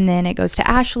 and then it goes to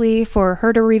Ashley for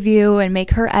her to review and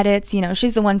make her edits. You know,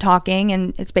 she's the one talking,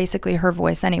 and it's basically her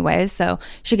voice anyways, so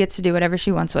she gets to do whatever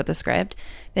she wants with the script.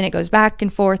 Then it goes back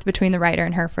and forth between the writer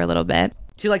and her for a little bit.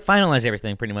 To like finalize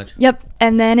everything pretty much. Yep.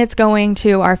 And then it's going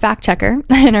to our fact checker,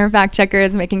 and our fact checker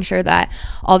is making sure that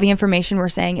all the information we're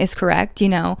saying is correct. You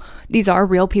know, these are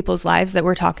real people's lives that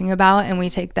we're talking about, and we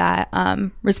take that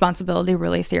responsibility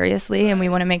really seriously, and we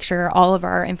want to make sure all of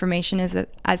our information is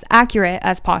as accurate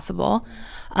as possible,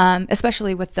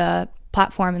 especially with the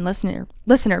platform and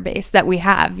listener base that we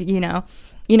have. You know,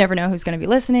 you never know who's going to be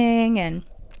listening, and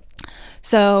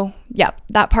so, yeah,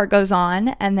 that part goes on.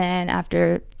 And then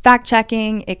after fact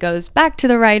checking, it goes back to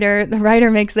the writer. The writer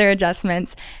makes their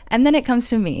adjustments. And then it comes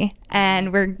to me.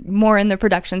 And we're more in the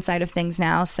production side of things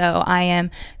now. So I am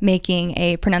making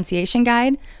a pronunciation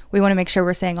guide. We want to make sure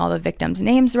we're saying all the victims'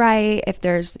 names right. If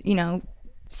there's, you know,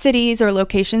 cities or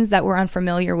locations that we're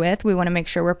unfamiliar with, we want to make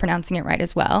sure we're pronouncing it right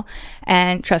as well.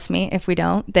 And trust me, if we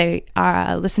don't,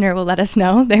 our listener will let us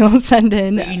know. They will send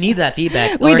in. You need that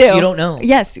feedback. We or do. You don't know.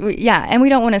 Yes, and we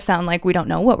don't want to sound like we don't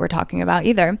know what we're talking about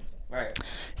either. Right.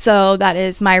 So that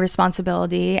is my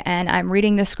responsibility, and I'm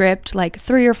reading the script like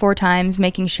 3 or 4 times,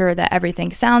 making sure that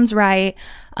everything sounds right.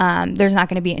 There's not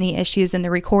going to be any issues in the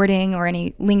recording or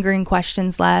any lingering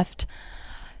questions left.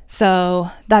 So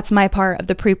that's my part of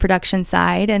the pre-production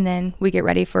side, and then we get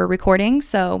ready for recording.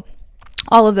 So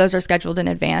all of those are scheduled in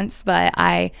advance, but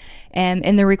I am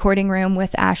in the recording room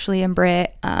with Ashley and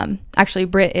Britt. Actually,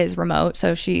 Britt is remote,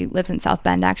 so she lives in South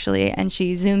Bend, actually, and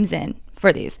she Zooms in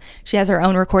for these. She has her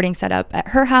own recording set up at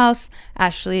her house.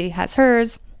 Ashley has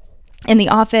hers in the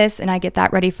office, and I get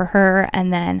that ready for her,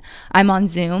 and then I'm on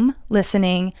Zoom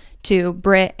listening to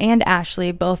Britt and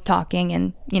Ashley both talking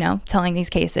and, you know, telling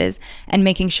these cases and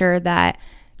making sure that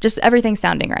just everything's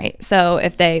sounding right. So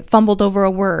if they fumbled over a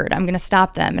word, I'm going to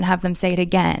stop them and have them say it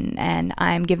again, and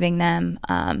I'm giving them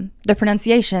the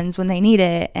pronunciations when they need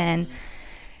it. And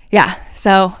yeah,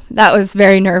 so that was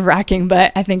very nerve-wracking,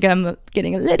 but I think I'm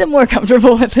getting a little more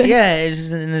comfortable with it. Yeah,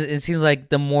 it seems like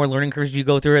the more learning curves you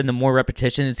go through and the more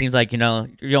repetition, it seems like, you know,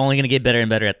 you're only going to get better and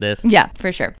better at this. Yeah,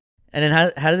 for sure. And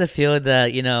then how does it feel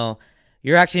that, you know,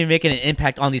 you're actually making an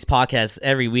impact on these podcasts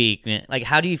every week? Like,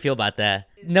 how do you feel about that?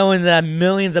 Knowing that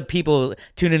millions of people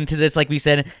tune into this, like we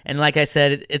said, and like I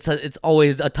said, it's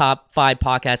always a top 5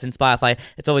 podcast in Spotify.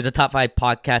 It's always a top 5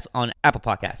 podcast on Apple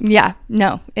Podcasts. Yeah,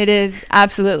 no, it is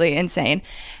absolutely insane.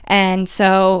 And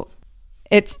so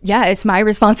it's my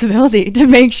responsibility to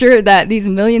make sure that these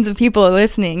millions of people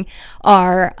listening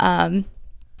are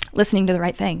listening to the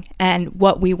right thing. And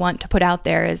what we want to put out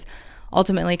there is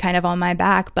ultimately kind of on my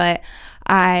back. But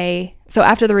so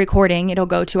after the recording, it'll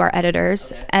go to our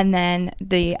editors, okay. And then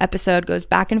the episode goes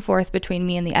back and forth between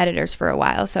me and the editors for a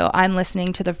while. So I'm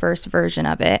listening to the first version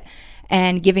of it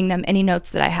and giving them any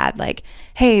notes that I had, like,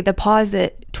 hey, the pause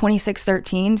at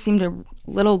 2613 seemed a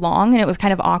little long and it was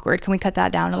kind of awkward. Can we cut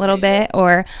that down a little bit?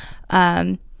 Or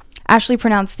Ashley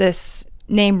pronounced this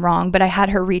name wrong, but I had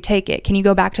her retake it. Can you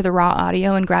go back to the raw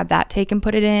audio and grab that take and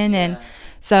put it in? And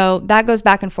so that goes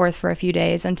back and forth for a few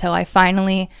days until I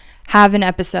finally have an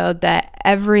episode that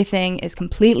everything is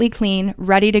completely clean,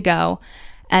 ready to go.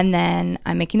 And then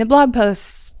I'm making the blog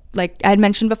posts. Like I had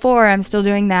mentioned before, I'm still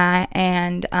doing that,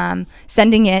 and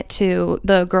sending it to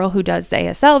the girl who does the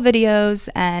ASL videos.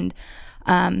 And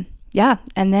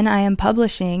and then I am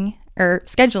publishing or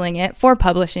scheduling it for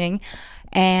publishing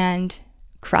and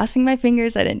crossing my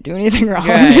fingers I didn't do anything wrong.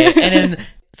 Right. And then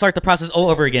start the process all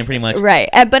over again, pretty much. Right.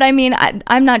 But I mean,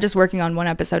 I'm not just working on one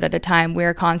episode at a time.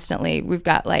 We've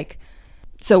got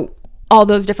so all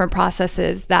those different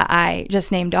processes that I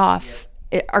just named off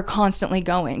are constantly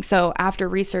going. So after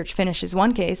research finishes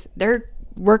one case, they're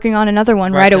working on another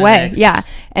one right away. Next. Yeah.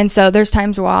 And so there's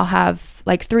times where I'll have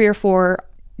like 3 or 4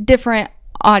 different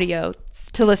audios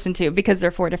to listen to because there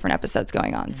are 4 different episodes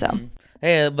going on. So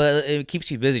hey, but it keeps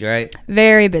you busy, right?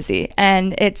 Very busy,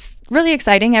 and it's really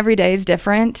exciting. Every day is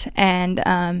different, and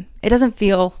it doesn't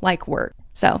feel like work.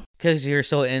 So because you're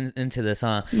so into this,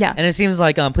 huh? Yeah. And it seems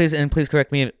like please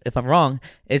correct me if I'm wrong.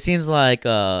 It seems like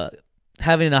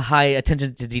having a high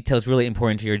attention to detail is really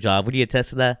important to your job. Would you attest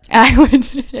to that? I would.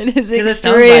 It is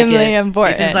extremely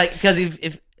important. It seems like because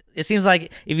if it seems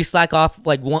like if you slack off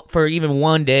like for even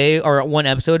one day or one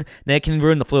episode, then it can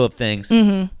ruin the flow of things.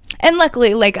 Mm-hmm. And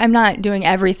luckily, like I'm not doing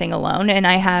everything alone, and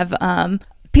I have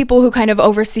people who kind of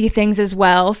oversee things as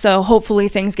well. So hopefully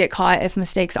things get caught if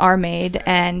mistakes are made,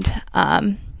 and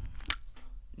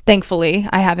thankfully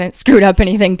I haven't screwed up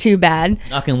anything too bad.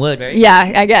 Knocking wood, right?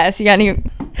 Yeah, I guess you got any.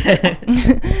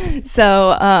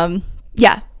 So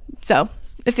so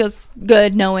it feels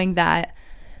good knowing that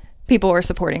people are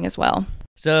supporting as well.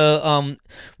 So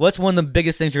what's one of the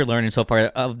biggest things you're learning so far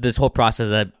of this whole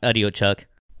process at Audiochuck?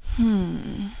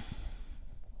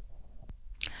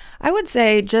 I would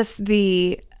say just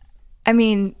I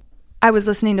was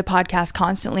listening to podcasts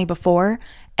constantly before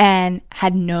and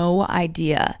had no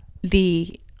idea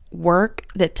the work,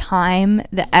 the time,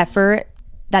 the effort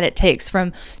that it takes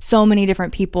from so many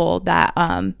different people that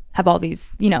have all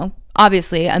these,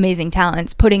 obviously amazing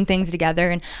talents putting things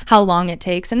together, and how long it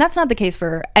takes. And that's not the case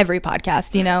for every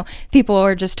podcast. People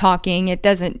are just talking.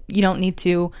 You don't need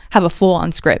to have a full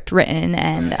on script written.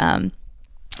 And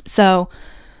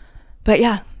but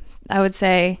yeah, I would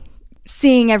say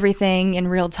seeing everything in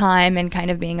real time and kind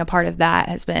of being a part of that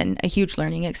has been a huge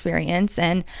learning experience.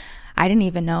 And I didn't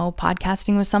even know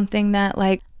podcasting was something that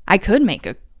like I could make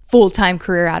a full-time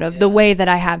career out of the way that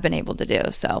I have been able to do.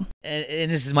 So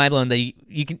and this is mind-blowing that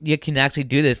you can actually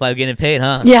do this while getting paid,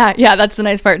 huh? Yeah, that's the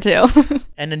nice part too.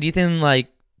 And then do you think like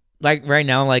right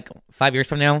now, like 5 years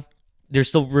from now, there's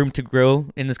still room to grow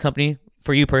in this company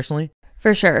for you personally?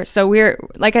 For sure. So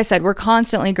like I said, we're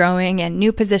constantly growing and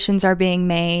new positions are being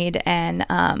made. And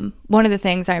one of the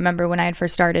things I remember when I had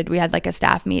first started, we had like a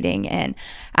staff meeting, and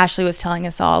Ashley was telling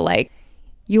us all like,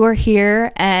 you are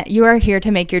here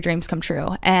to make your dreams come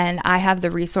true. And I have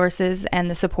the resources and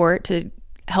the support to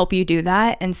help you do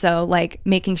that. And so like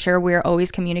making sure we're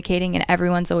always communicating and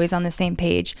everyone's always on the same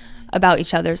page about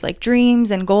each other's like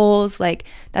dreams and goals, like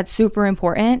that's super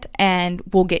important, and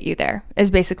we'll get you there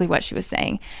is basically what she was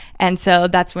saying. And so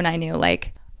that's when I knew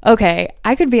like, okay,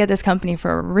 I could be at this company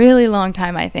for a really long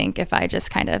time, I think, if I just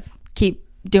kind of keep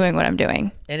doing what I'm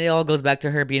doing. And it all goes back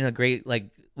to her being a great, like,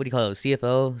 what do you call it,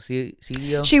 CFO,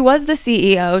 CEO? She was the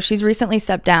CEO. She's recently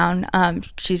stepped down.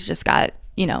 She's just got,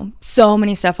 so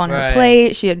many stuff on her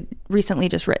plate. She had recently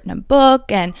just written a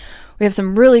book, and we have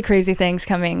some really crazy things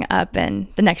coming up in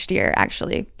the next year,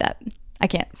 actually, that I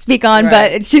can't speak on,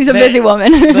 but she's a busy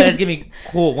woman. But it's going to be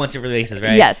cool once it releases,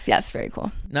 right? Yes, very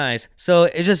cool. Nice. So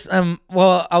it just,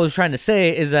 what I was trying to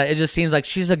say is that it just seems like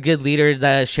she's a good leader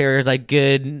that shares like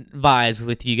good vibes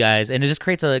with you guys, and it just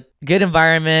creates a good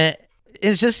environment.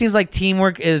 It just seems like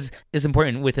teamwork is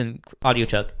important within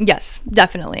Audiochuck. Yes,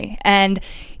 definitely. And,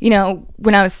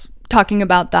 when I was talking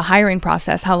about the hiring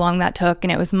process, how long that took,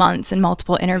 and it was months and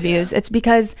multiple interviews, it's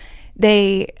because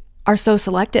they are so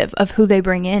selective of who they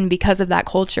bring in because of that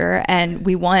culture. And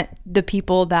we want the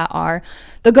people that are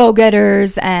the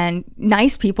go-getters and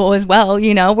nice people as well.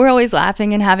 We're always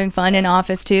laughing and having fun in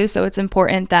office too. So it's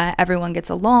important that everyone gets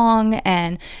along,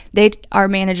 and our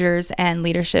managers and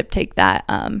leadership take that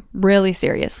really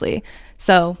seriously.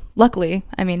 So luckily,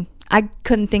 I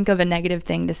couldn't think of a negative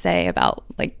thing to say about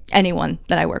like anyone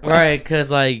that I work with. Right,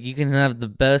 because like you can have the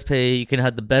best pay, you can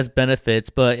have the best benefits,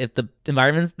 but if the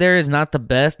environment there is not the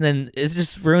best, then it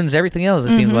just ruins everything else.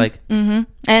 It seems like. Mm-hmm.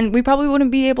 And we probably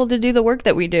wouldn't be able to do the work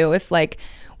that we do if like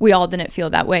we all didn't feel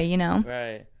that way,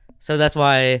 Right. So that's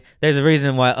why there's a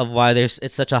reason why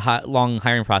it's such a long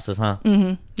hiring process, huh?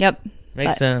 Mm-hmm. Yep.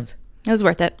 Makes sense. It was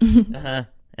worth it. Uh-huh.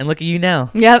 And look at you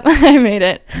now. Yep, I made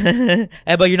it.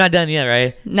 Hey, but you're not done yet,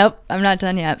 right? Nope, I'm not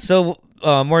done yet. So,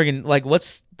 Morgan, like,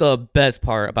 what's the best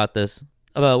part about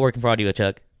working for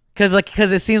Audiochuck?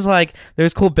 because it seems like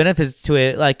there's cool benefits to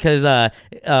it. Like, because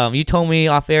you told me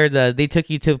off air that they took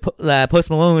you to that Post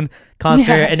Malone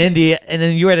concert in India, and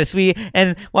then you were at a suite.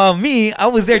 And while me, I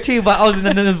was there too, but I was in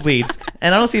the nosebleeds,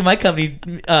 and I don't see my company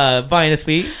buying a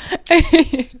suite.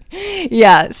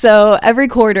 Yeah, so every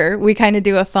quarter we kind of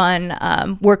do a fun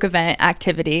work event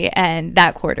activity, and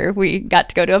that quarter we got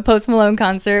to go to a Post Malone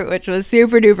concert, which was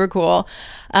super duper cool.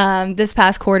 This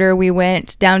past quarter we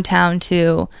went downtown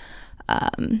to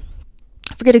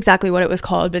I forget exactly what it was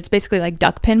called, but it's basically like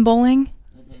duck pin bowling.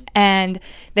 And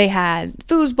they had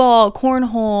foosball,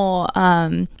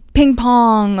 cornhole, ping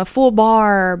pong, a full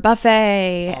bar,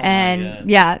 buffet, and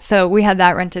yeah, so we had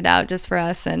that rented out just for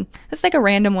us, and it's like a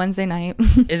random Wednesday night.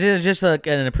 Is it just like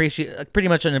pretty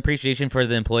much an appreciation for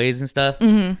the employees and stuff?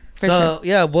 For sure.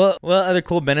 Yeah, what other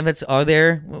cool benefits are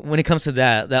there when it comes to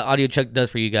that Audiochuck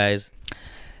does for you guys?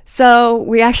 So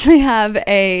we actually have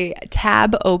a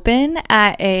tab open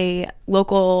at a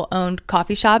local owned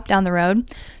coffee shop down the road.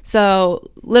 So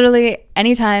literally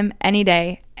anytime, any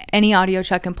day, any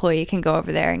Audiochuck employee can go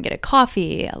over there and get a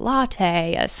coffee, a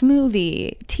latte, a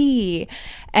smoothie, tea.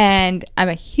 And I'm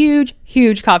a huge,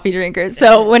 huge coffee drinker.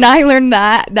 So when I learned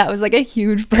that was like a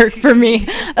huge perk for me.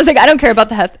 I was like, I don't care about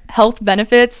the health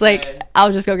benefits. Like,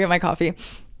 I'll just go get my coffee.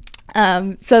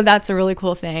 So that's a really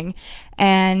cool thing.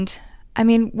 And I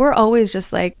mean, we're always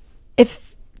just like,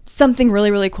 if something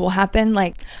really, really cool happened,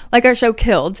 like our show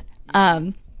Killed,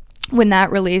 when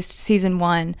that released season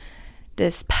 1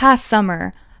 this past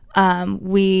summer,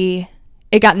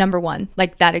 it got number 1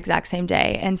 like that exact same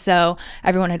day. And so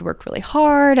everyone had worked really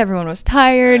hard, everyone was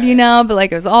tired, but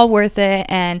like it was all worth it.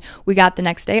 And we got the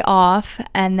next day off,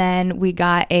 and then we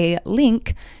got a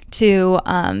link to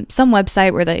some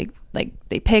website where they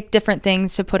pick different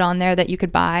things to put on there that you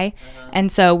could buy. And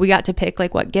so we got to pick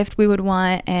like what gift we would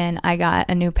want, and I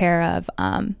got a new pair of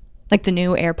like the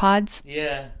new AirPods.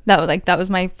 Yeah. That was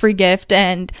my free gift.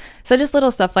 And so just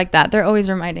little stuff like that. They're always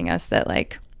reminding us that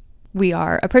like we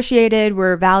are appreciated,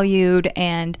 we're valued,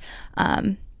 and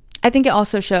I think it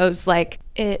also shows like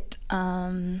it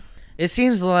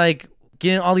seems like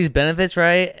getting all these benefits,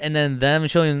 right? And then them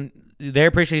showing their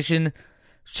appreciation,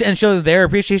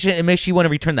 it makes you want to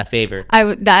return that favor.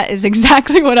 That is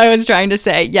exactly what I was trying to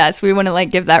say. Yes, we want to like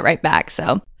give that right back.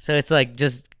 So it's like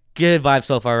just good vibes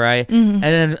so far, right? And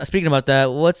then speaking about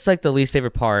that, what's like the least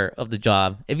favorite part of the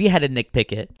job, if you had to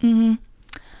nitpick it?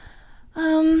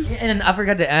 And I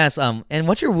forgot to ask, and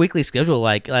what's your weekly schedule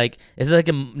like? Like, is it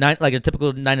like a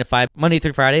typical 9 to 5, Monday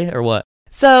through Friday, or what?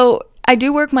 So I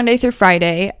do work Monday through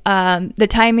Friday. The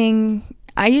timing,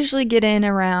 I usually get in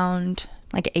around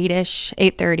like 8ish,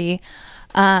 8:30.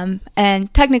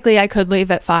 And technically I could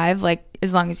leave at 5, like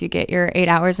as long as you get your 8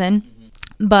 hours in.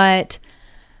 But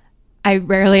I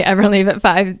rarely ever leave at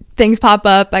 5. Things pop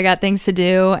up, I got things to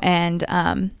do,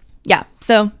 and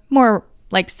so more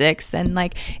like 6. And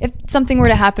like if something were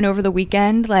to happen over the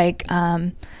weekend, like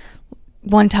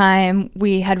one time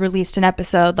we had released an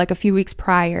episode like a few weeks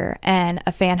prior, and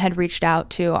a fan had reached out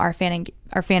to our fan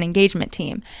engagement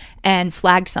team and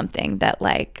flagged something that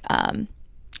like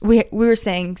we were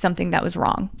saying something that was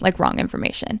wrong, like wrong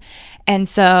information. And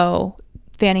so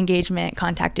fan engagement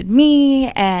contacted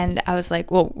me, and I was like,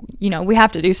 well, we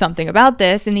have to do something about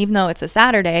this. And even though it's a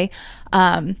Saturday,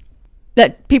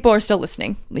 that people are still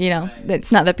listening,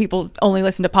 it's not that people only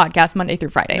listen to podcasts Monday through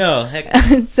Friday. No,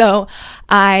 heck. So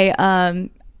I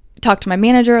talked to my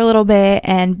manager a little bit,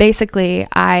 and basically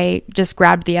I just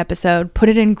grabbed the episode, put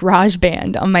it in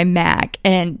GarageBand on my Mac,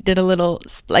 and did a little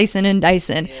splicing and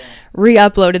dicing,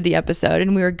 re-uploaded the episode,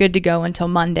 and we were good to go until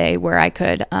Monday, where I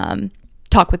could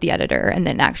talk with the editor and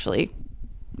then actually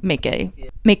make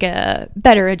a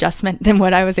better adjustment than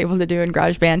what I was able to do in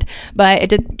GarageBand.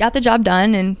 But it got the job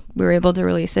done, and we were able to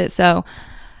release it. So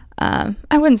I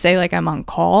wouldn't say like I'm on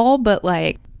call, but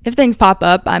like if things pop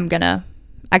up, I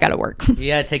gotta work.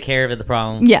 You gotta take care of the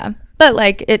problem. Yeah, but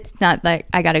like it's not like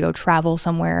I gotta go travel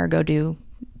somewhere or go do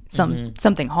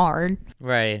something hard.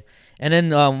 Right. And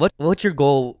then what's your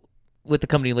goal with the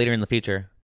company later in the future?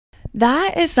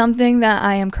 That is something that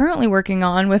I am currently working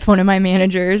on with one of my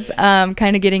managers,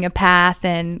 kind of getting a path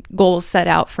and goals set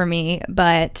out for me.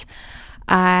 But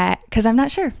because I'm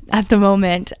not sure at the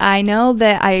moment. I know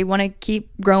that I want to keep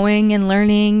growing and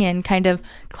learning and kind of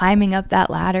climbing up that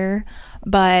ladder,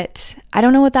 but I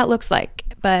don't know what that looks like.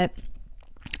 But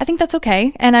I think that's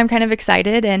okay, and I'm kind of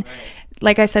excited. And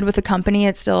like I said, with the company,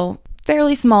 it's still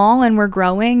fairly small and we're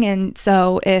growing, and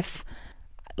so if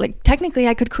like technically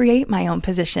I could create my own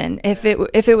position if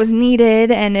it was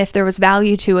needed, and if there was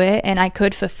value to it and I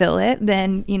could fulfill it,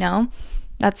 then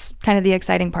that's kind of the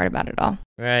exciting part about it all.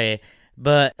 Right.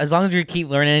 But as long as you keep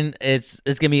learning,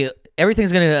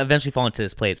 everything's gonna eventually fall into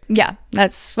this place. Yeah,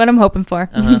 that's what I'm hoping for.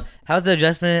 How's the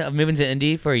adjustment of moving to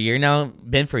Indy for a year now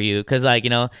been for you? Because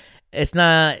it's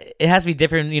not. It has to be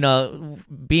different.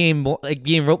 Being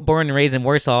born and raised in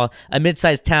Warsaw, a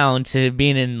mid-sized town, to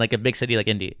being in like a big city like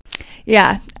Indy.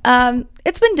 Yeah,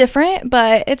 it's been different,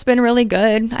 but it's been really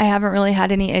good. I haven't really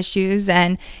had any issues,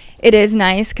 and it is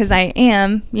nice because I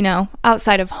am,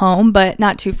 outside of home, but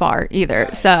not too far either.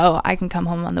 Right. So I can come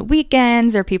home on the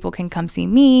weekends, or people can come see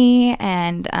me,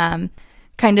 and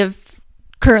kind of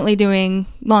currently doing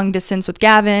long distance with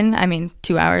Gavin. I mean,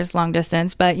 2 hours long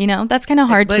distance, but that's kind of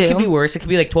hard too. It could be worse. It could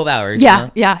be like 12 hours. Yeah,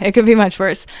 yeah, it could be much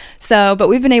worse. So, but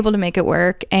we've been able to make it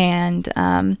work, and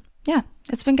yeah,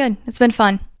 it's been good. It's been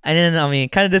fun. And then,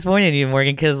 kind of disappointed in you,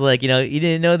 Morgan, because, you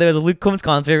didn't know there was a Luke Combs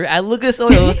concert at Lucas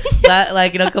Oil,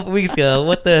 a couple weeks ago.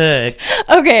 What the heck?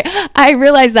 Okay, I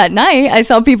realized that night I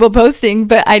saw people posting,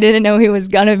 but I didn't know he was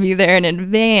going to be there in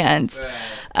advance.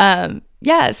 Right.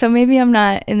 Yeah, so maybe I'm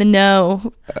not in the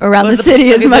know around the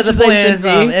city as much as I should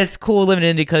be. It's cool living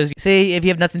in Indy because, say, if you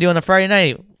have nothing to do on a Friday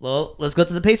night, well, let's go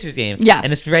to the Pacers game. Yeah.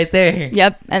 And it's right there.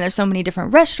 Yep, and there's so many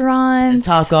different restaurants.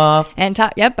 And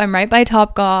Topgolf. Yep, I'm right by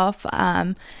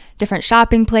Topgolf. Different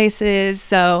shopping places.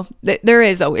 So there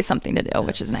is always something to do,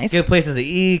 which is nice. Good places to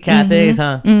eat, cafes,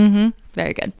 huh? Mm-hmm.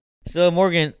 Very good. So,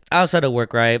 Morgan, outside of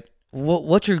work, right,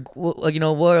 what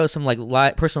are some,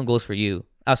 personal goals for you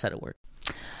outside of work?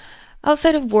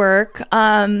 Outside of work,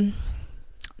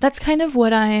 that's kind of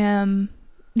what I am.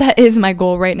 That is my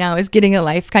goal right now, is getting a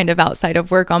life kind of outside of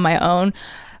work on my own.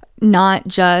 Not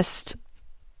just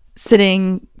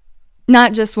when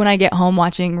I get home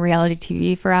watching reality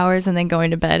TV for hours and then going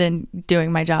to bed and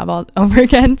doing my job all over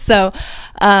again. So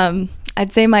I'd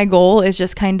say my goal is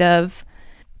just kind of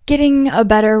getting a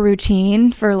better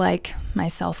routine for my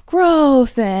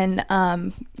self-growth and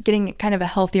getting kind of a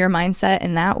healthier mindset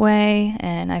in that way.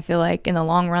 And I feel like in the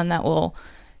long run that will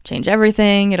change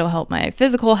everything. It'll help my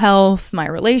physical health, my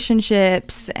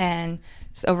relationships, and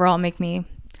just overall make me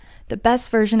the best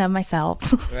version of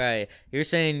myself. Right. You're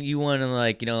saying you want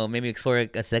to maybe explore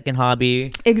a second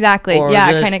hobby. Exactly.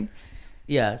 Yeah. Kind of.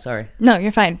 Yeah. Sorry. No,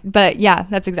 you're fine. But yeah,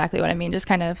 that's exactly what I mean. Just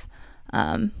kind of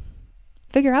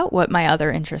figure out what my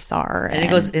other interests are.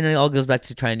 And it all goes back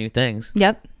to trying new things.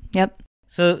 Yep.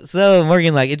 So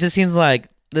Morgan, it just seems like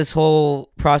this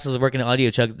whole process of working at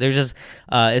Audiochuck, there's just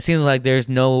it seems like there's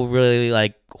no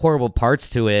really horrible parts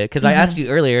to it. Because I asked you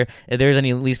earlier if there's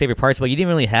any least favorite parts, but you didn't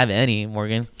really have any,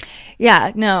 Morgan.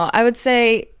 Yeah, no, I would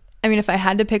say, if I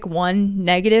had to pick one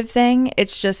negative thing,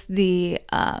 it's just the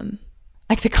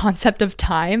the concept of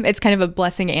time. It's kind of a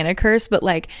blessing and a curse, but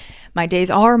my days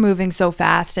are moving so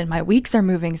fast and my weeks are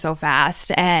moving so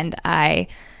fast, and I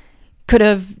could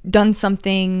have done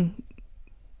something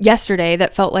yesterday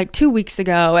that felt like 2 weeks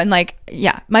ago, and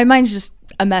my mind's just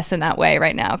a mess in that way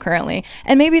right now currently.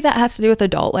 And maybe that has to do with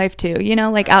adult life too,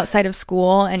 outside of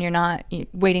school, and you're not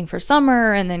waiting for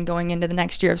summer and then going into the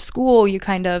next year of school. You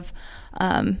kind of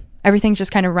everything's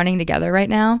just kind of running together right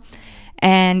now.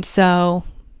 And so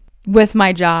with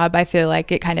my job, I feel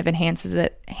like it kind of enhances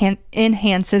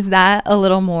that a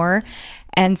little more.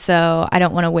 And so I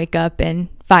don't want to wake up in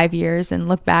 5 years and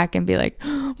look back and be like,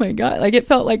 oh my God, it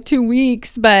felt like 2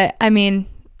 weeks. But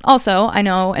also I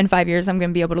know in 5 years I'm going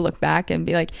to be able to look back and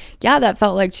be like, yeah, that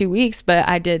felt like 2 weeks, but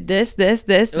I did this. It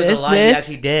was a lot you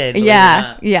actually did.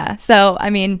 Yeah. So,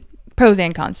 pros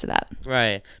and cons to that.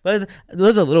 Right. But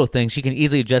those are little things you can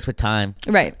easily adjust with time.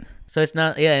 Right. So it's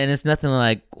not, and it's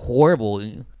nothing horrible.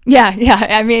 Yeah.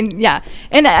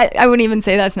 And I wouldn't even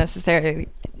say that's necessarily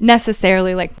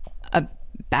a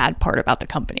bad part about the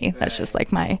company. Right. That's just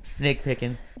my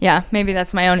nitpicking. Yeah, maybe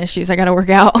that's my own issues I got to work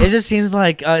out. It just seems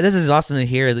like this is awesome to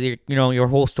hear that your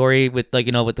whole story with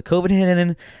with the COVID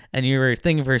hitting, and you were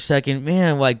thinking for a second,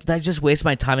 man, did I just waste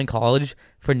my time in college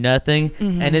for nothing?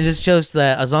 Mm-hmm. And it just shows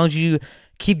that as long as you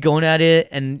keep going at it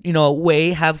and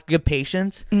have good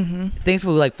patience, things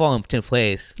will fall into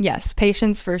place. Yes,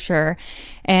 patience for sure.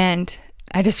 And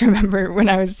I just remember when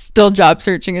I was still job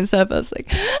searching and stuff, I was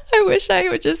like, I wish I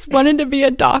would just wanted to be a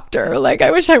doctor.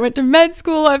 I wish I went to med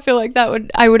school. I feel like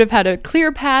I would have had a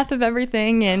clear path of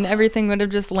everything, and everything would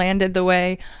have just landed the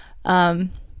way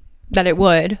that it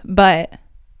would. But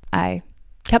I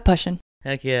kept pushing.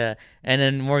 Heck yeah. And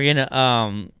then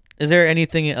Morgan, is there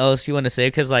anything else you want to say?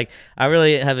 Because I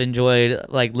really have enjoyed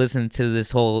listening to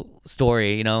this whole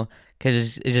story,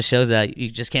 because it just shows that you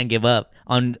just can't give up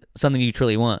on something you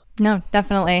truly want. No,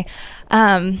 definitely.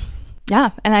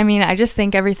 Yeah. And I just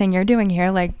think everything you're doing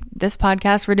here, this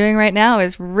podcast we're doing right now,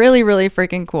 is really, really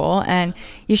freaking cool. And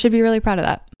you should be really proud of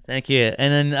that. Thank you.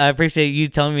 And then I appreciate you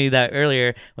telling me that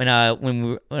earlier when I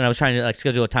was trying to like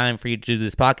schedule a time for you to do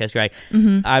this podcast, right?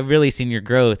 I've really seen your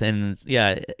growth, and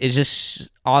yeah, it's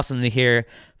just awesome to hear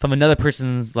from another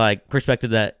person's like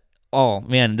perspective that, oh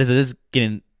man, this is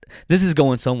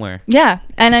going somewhere. Yeah.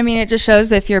 And I mean, it just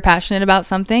shows if you're passionate about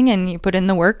something and you put in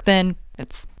the work, then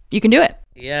you can do it.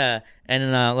 Yeah.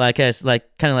 And like kind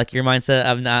of like your mindset,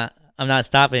 I'm not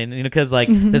stopping, because like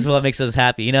this is what makes us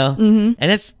happy, and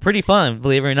it's pretty fun,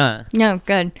 believe it or not. No,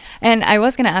 good. And I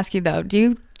was going to ask you though, do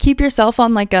you keep yourself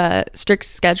on like a strict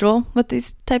schedule with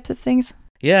these types of things?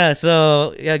 Yeah.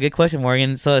 So yeah, good question,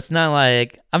 Morgan. So it's not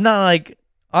like I'm not like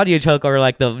Audiochuck or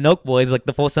like the Noke Boys, like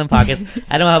the Full Sun Pockets.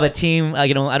 I don't have a team. I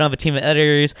don't have a team of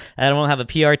editors. I don't have a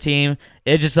PR team.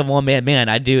 It's just a one man band.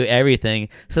 I do everything.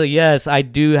 So yes, I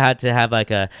do have to have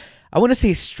like I wouldn't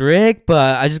say strict,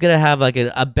 but I just gotta have like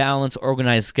a balanced,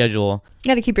 organized schedule. You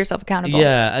gotta keep yourself accountable.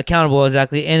 Yeah, accountable,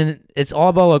 exactly. And it's all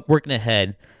about like working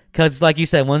ahead. Because like you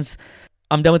said, once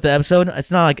I'm done with the episode, it's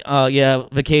not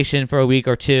like, vacation for a week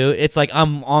or two. It's like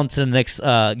I'm on to the next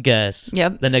guest.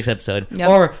 Yep. The next episode. Yep.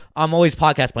 Or I'm always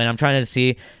podcast planning. I'm trying to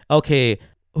see, okay,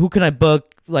 who can I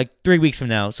book like 3 weeks from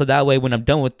now? So that way when I'm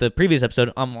done with the previous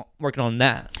episode, I'm working on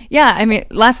that. Yeah, I mean,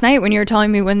 last night when you were telling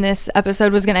me when this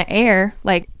episode was going to air,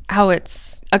 like how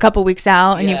it's a couple weeks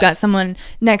out and you've got someone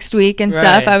next week and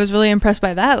stuff, I was really impressed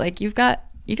by that. Like you got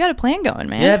a plan going,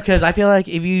 man. Yeah, because I feel like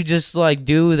if you just like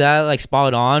do that like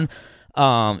spot on,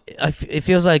 it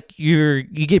feels like you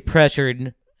get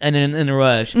pressured and then in a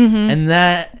rush, and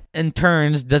that in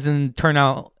turns doesn't turn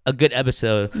out a good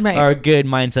episode or a good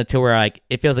mindset to where like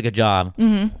it feels like a job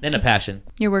and a passion.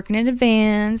 You're working in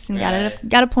advance and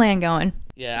got a plan going.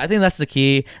 Yeah, I think that's the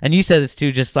key. And you said this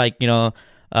too, just like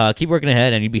keep working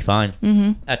ahead and you'd be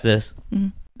fine at this.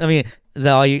 I mean, is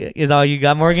that all you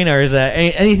got, Morgan, or is that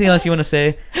anything else you want to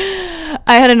say?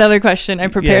 I had another question I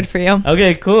prepared for you.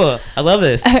 Okay, cool. I love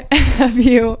this. Have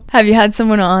you had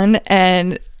someone on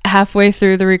and halfway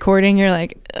through the recording you're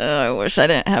like, I wish I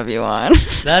didn't have you on?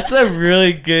 That's a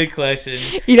really good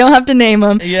question. You don't have to name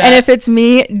them. Yeah. And if it's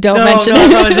me, don't mention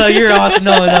it. No, you're awesome.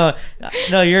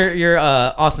 No, you're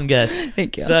awesome guest.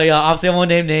 Thank you. So yeah, obviously I won't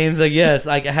name names. Like yes,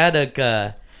 like I had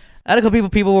a couple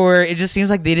people where it just seems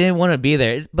like they didn't want to be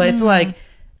there. But it's like,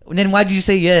 then why did you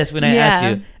say yes when I asked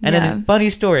you? And then funny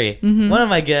story, one of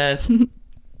my guests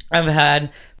I've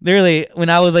had literally when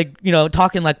I was like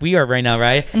talking like we are right now,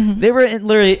 right? They were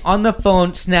literally on the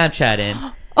phone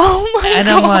Snapchatting. Oh my god! And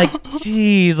I'm like,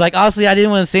 geez, like honestly, I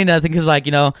didn't want to say nothing because like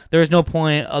there was no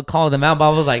point of calling them out. But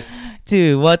I was like,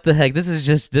 dude, what the heck? This is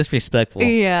just disrespectful.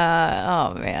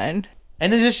 Yeah. Oh man.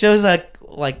 And it just shows like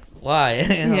why?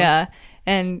 Yeah.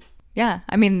 And yeah,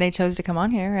 I mean they chose to come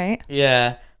on here, right?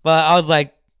 Yeah, but I was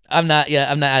like, I'm not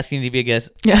asking you to be a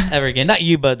guest ever again. Not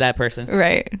you, but that person.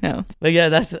 Right. No. But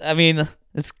yeah,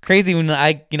 it's crazy when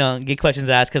I, get questions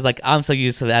asked because like I'm so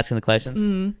used to asking the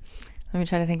questions. Let me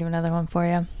try to think of another one for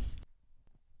you.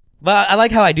 But I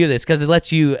like how I do this because it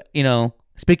lets you,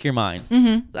 speak your mind.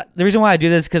 The reason why I do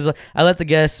this is because I let the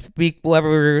guests speak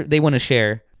whatever they want to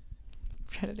share. I'm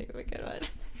trying to think of a good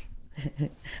one.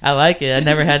 I like it. I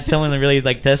never had someone really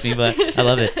like test me, but I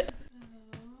love it.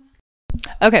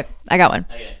 Okay, I got one.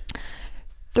 Okay.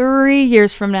 3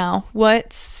 years from now,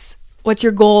 what's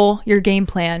your goal, your game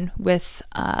plan with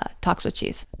Talks with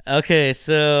Cheese? Okay,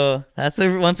 so that's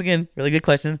once again really good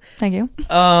question. Thank you.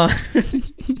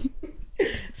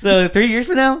 So 3 years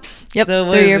from now? Yep. So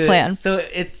 3-year plan. So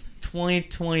it's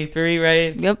 2023,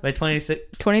 right? Yep. By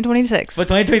 2026. But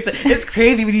 2026. It's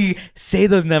crazy when you say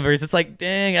those numbers. It's like,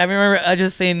 dang, I remember I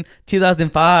just saying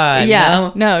 2005.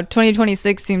 Yeah. No,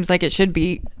 2026 seems like it should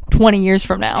be 20 years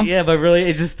from now. Yeah, but really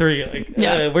it's just 3.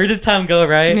 Like, where did time go,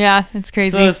 right? Yeah, it's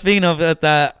crazy. So speaking of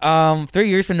that, 3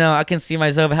 years from now, I can see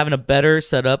myself having a better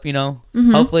setup,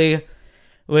 hopefully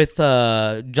with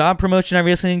job promotion I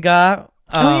recently got.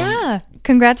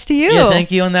 Congrats to you. Yeah,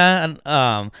 thank you on that.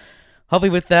 And, hopefully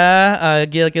with that, I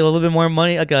get like a little bit more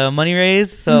money, like a money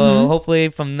raise. So hopefully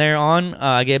from there on,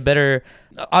 I get better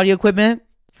audio equipment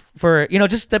for,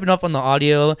 just stepping up on the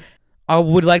audio. I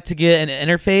would like to get an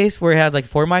interface where it has like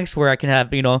 4 mics where I can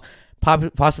have,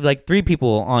 possibly like 3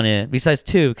 people on it besides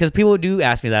 2. Because people do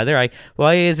ask me that. They're like,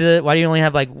 why do you only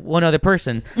have like 1 other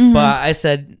person? But I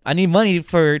said, I need money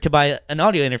to buy an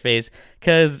audio interface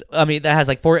because, that has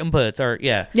like 4 inputs or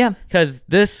yeah. Because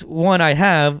this one I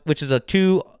have, which is a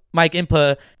 2 mic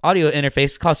input audio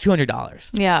interface, costs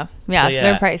 $200. Yeah,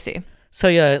 they're pricey. So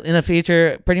yeah, in the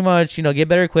future, pretty much, get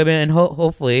better equipment and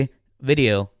hopefully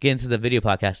get into the video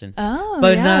podcasting.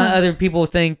 But not other people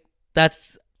think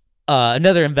that's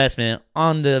another investment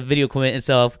on the video equipment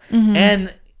itself.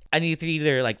 And I need to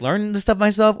either like learn the stuff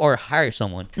myself or hire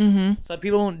someone. So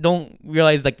people don't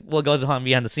realize like what goes on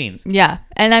behind the scenes. Yeah.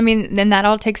 And I mean, then that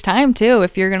all takes time too.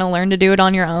 If you're going to learn to do it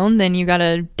on your own, then you got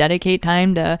to dedicate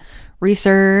time to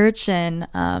research and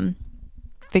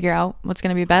figure out what's going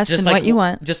to be best Just and like, what you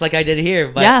want. Just like I did here.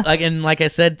 But Yeah. like I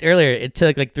said earlier, it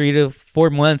took like 3 to 4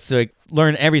 months to like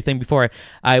learn everything before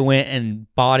I went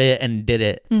and bought it and did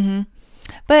it.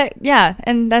 But yeah,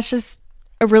 and that's just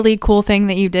a really cool thing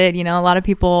that you did. You know, a lot of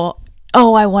people,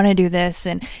 oh, I want to do this,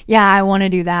 and yeah, I want to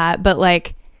do that, but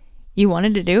like, you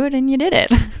wanted to do it and you did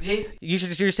it.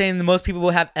 You're saying that most people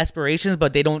will have aspirations,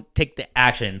 but they don't take the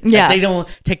action. Yeah. Like, they don't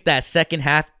take that second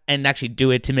half and actually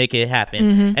do it to make it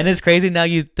happen. And it's crazy now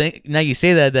you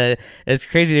say that it's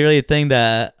crazy to really think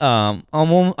that I'm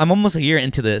almost a year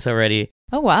into this already.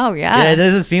 Oh wow, yeah. Yeah, it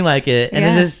doesn't seem like it. And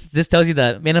Yeah. it just tells you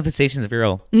that manifestation is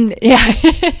real. Yeah,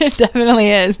 it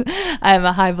definitely is. I'm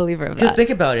a high believer of Just that. think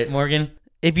about it, Morgan.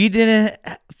 If you didn't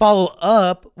follow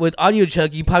up with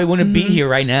Audiochuck, you probably wouldn't be here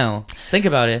right now. Think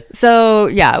about it. So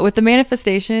yeah, with the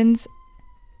manifestations.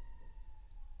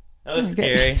 That was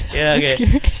Okay. scary. Yeah,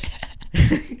 okay.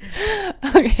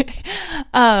 Okay.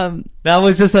 That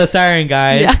was just a siren,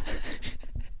 guys. Yeah.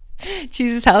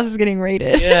 Jesus' house is getting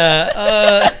raided.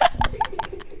 Yeah.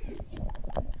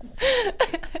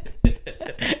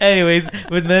 Anyways,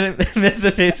 with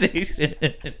manifestation.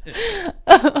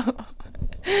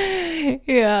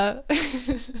 Yeah.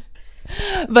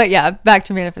 But yeah, back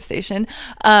to manifestation.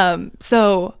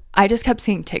 So I just kept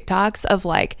seeing TikToks of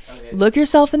like, look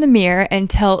yourself in the mirror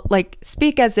and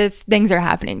speak as if things are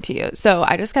happening to you. So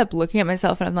I just kept looking at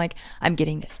myself and I'm like, I'm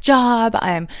getting this job.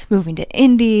 I'm moving to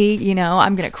Indy, you know,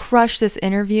 I'm going to crush this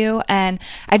interview. And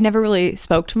I'd never really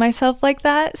spoke to myself like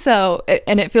that. So,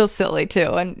 and it feels silly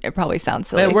too. And it probably sounds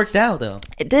silly. But it worked out though.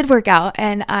 It did work out.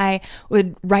 And I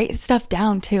would write stuff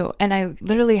down too. And I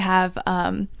literally have,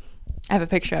 I have a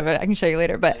picture of it. I can show you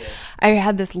later. But I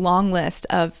had this long list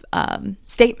of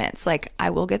statements like, I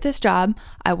will get this job.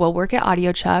 I will work at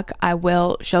Audiochuck. I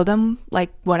will show them like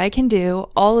what I can do,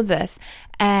 all of this.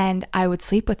 And I would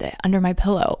sleep with it under my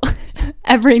pillow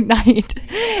every night.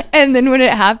 And then when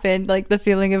it happened, like the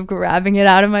feeling of grabbing it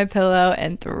out of my pillow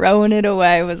and throwing it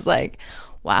away was like,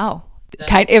 wow.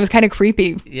 It was kind of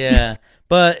creepy. Yeah.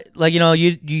 But like, you know,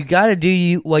 you got to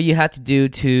do what you have to do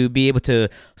to be able to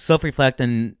self-reflect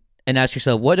and ask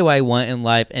yourself, what do I want in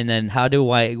life? And then how do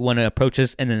I want to approach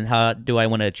this? And then how do I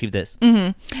want to achieve this?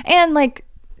 And like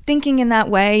thinking in that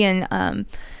way and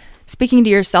speaking to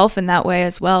yourself in that way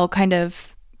as well kind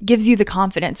of gives you the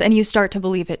confidence and you start to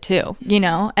believe it too, you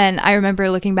know? And I remember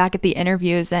looking back at the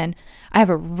interviews and I have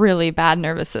a really bad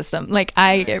nervous system. Like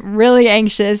I get really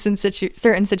anxious in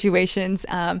certain situations,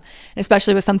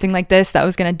 especially with something like this that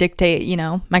was going to dictate, you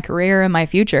know, my career and my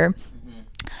future.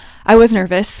 I was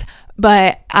nervous,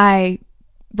 but I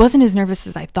wasn't as nervous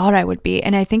as I thought I would be.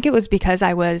 And I think it was because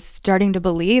I was starting to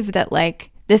believe that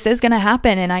like this is going to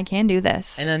happen and I can do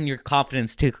this. And then your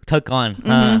confidence took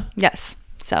on. Yes.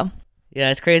 So. Yeah,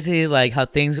 it's crazy like how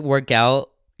things work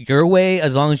out your way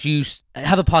as long as you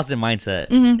have a positive mindset.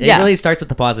 It really starts with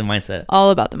the positive mindset.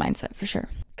 All about the mindset for sure.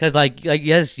 Because like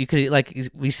yes, you could, like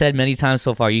we said many times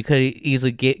so far, you could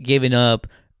easily given up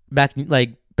back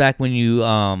when you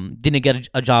didn't get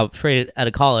a job straight out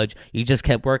of college. You just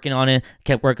kept working on it.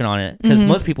 Because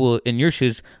most people in your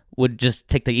shoes would just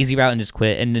take the easy route and just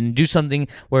quit and then do something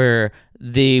where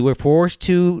they were forced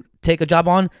to take a job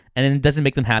on and it doesn't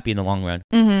make them happy in the long run.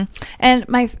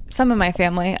 And some of my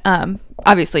family,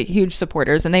 obviously huge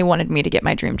supporters, and they wanted me to get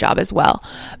my dream job as well.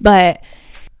 But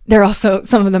they're also,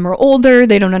 some of them are older.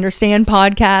 They don't understand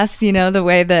podcasts, you know, the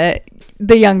way that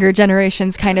the younger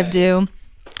generations kind of do.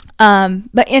 And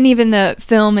even the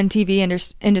film and TV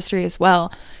industry as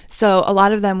well. So a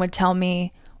lot of them would tell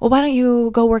me, well, why don't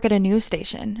you go work at a news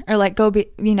station or like go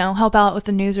help out with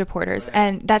the news reporters. Right.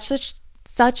 And that's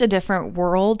such a different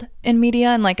world in media.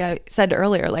 And like I said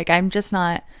earlier, like that's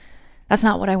not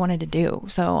what I wanted to do.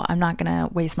 So I'm not going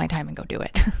to waste my time and go do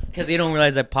it. Because they don't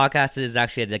realize that podcast is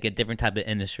actually like a different type of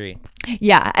industry.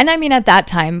 Yeah. And I mean, at that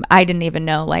time, I didn't even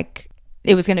know like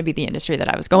it was going to be the industry that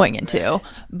I was going into. Right.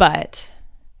 But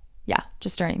yeah,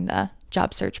 just during the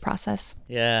job search process.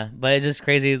 Yeah, but it's just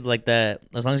crazy like that.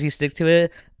 As long as you stick to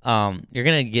it, you're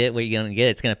gonna get what you're gonna get.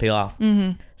 It's gonna pay off.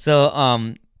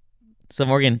 So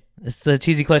Morgan, it's the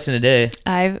cheesy question of the day.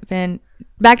 I've been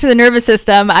back to the nervous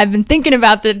system. I've been thinking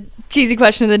about the cheesy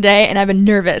question of the day, and I've been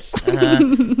nervous.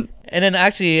 And then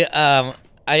actually, I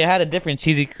had a different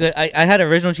cheesy. I had an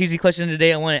original cheesy question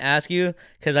today. I want to ask you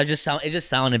because it just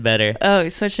sounded better. Oh, you're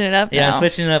switching it up. Yeah, now? I'm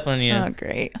switching it up on you. Oh,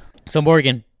 great. So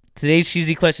Morgan, today's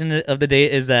cheesy question of the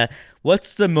day is that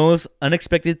What's the most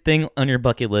unexpected thing on your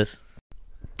bucket list?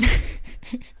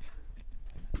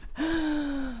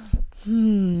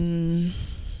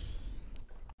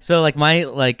 So like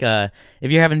if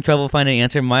you're having trouble finding an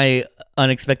answer, my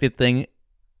unexpected thing,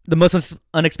 the most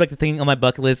unexpected thing on my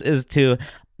bucket list is to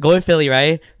go to Philly,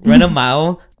 right? Run a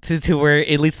mile to where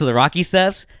it leads to the Rocky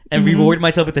Steps and reward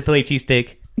myself with the Philly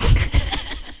cheesesteak.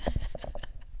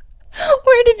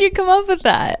 Where did you come up with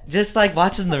that? Just like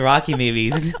watching the Rocky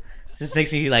movies. Just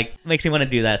makes me want to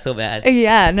do that so bad.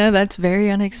 Yeah, no, that's very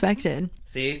unexpected.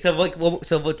 See, so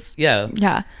what's Yeah.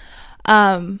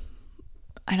 I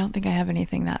don't think I have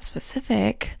anything that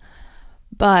specific,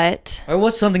 but or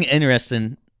what's something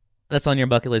interesting that's on your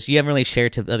bucket list you haven't really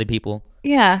shared to other people?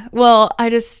 yeah. Well,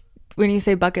 when you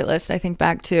say bucket list, I think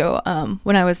back to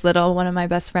when I was little. One of my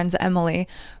best friends, Emily,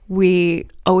 we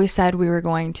always said we were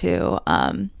going to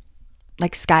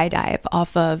like skydive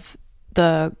off of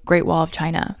the Great Wall of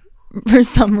China for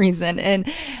some reason,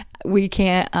 and we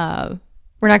can't.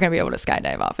 We're not going to be able to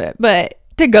skydive off it, but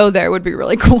to go there would be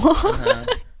really cool.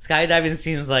 Skydiving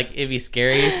seems like it'd be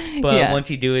scary, but once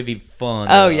you do, it'd be fun.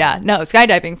 Oh yeah, no,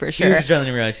 skydiving for sure. Huge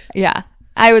adrenaline rush. Yeah,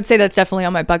 I would say that's definitely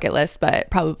on my bucket list, but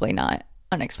probably not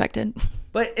unexpected.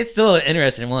 But it's still an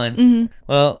interesting one.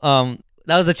 Well,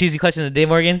 that was the cheesy question of the day,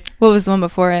 Morgan. What was the one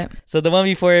before it? So the one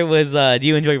before it was, do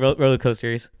you enjoy roller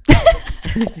coasters?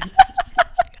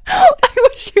 I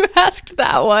wish you asked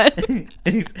that one.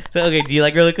 So, okay, do you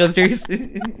like roller coasters?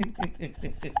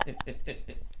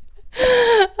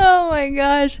 Oh my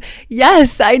gosh.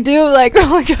 Yes, I do like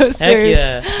roller coasters. Heck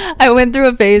yeah. I went through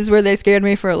a phase where they scared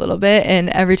me for a little bit, and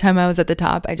every time I was at the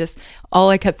top, all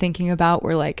I kept thinking about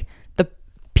were like the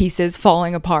pieces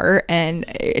falling apart, and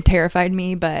it terrified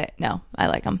me. But no, I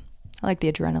like them. I like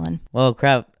the adrenaline. Well,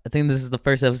 crap. I think this is the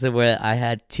first episode where I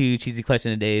had 2 cheesy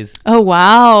question of days. Oh,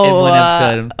 wow. In one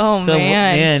episode. Oh, so,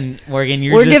 man. Morgan,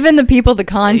 we're giving the people the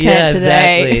content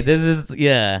today. Exactly. This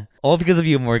is, all because of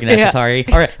you, Morgan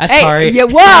Ashtari. All right, Hey, Ashtari. yeah,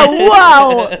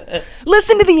 whoa.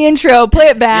 Listen to the intro. Play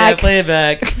it back. Yeah, play it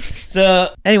back.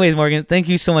 So, anyways, Morgan, thank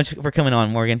you so much for coming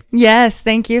on, Morgan. Yes,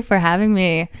 thank you for having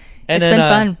me. It's been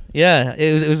fun. Yeah,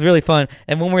 it was really fun.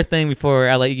 And one more thing before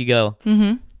I let you go.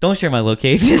 Don't share my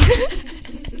location.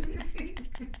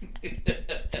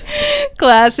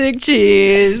 Classic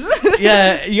cheese.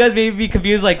 Yeah, you guys may be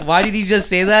confused, like, why did he just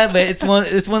say that? But it's one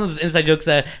of those inside jokes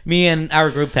that me and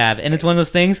our group have, and it's one of those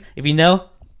things. If you know,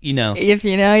 you know. If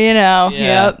you know, you know.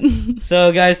 Yeah. Yep.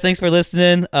 So, guys, thanks for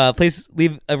listening. Please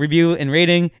leave a review and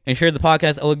rating and share the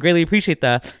podcast. I would greatly appreciate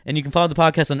that. And you can follow the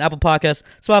podcast on Apple Podcasts,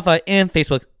 Spotify, and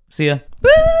Facebook. See ya. Woo!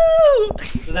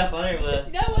 Was that funny or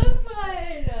what? That was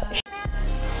fun.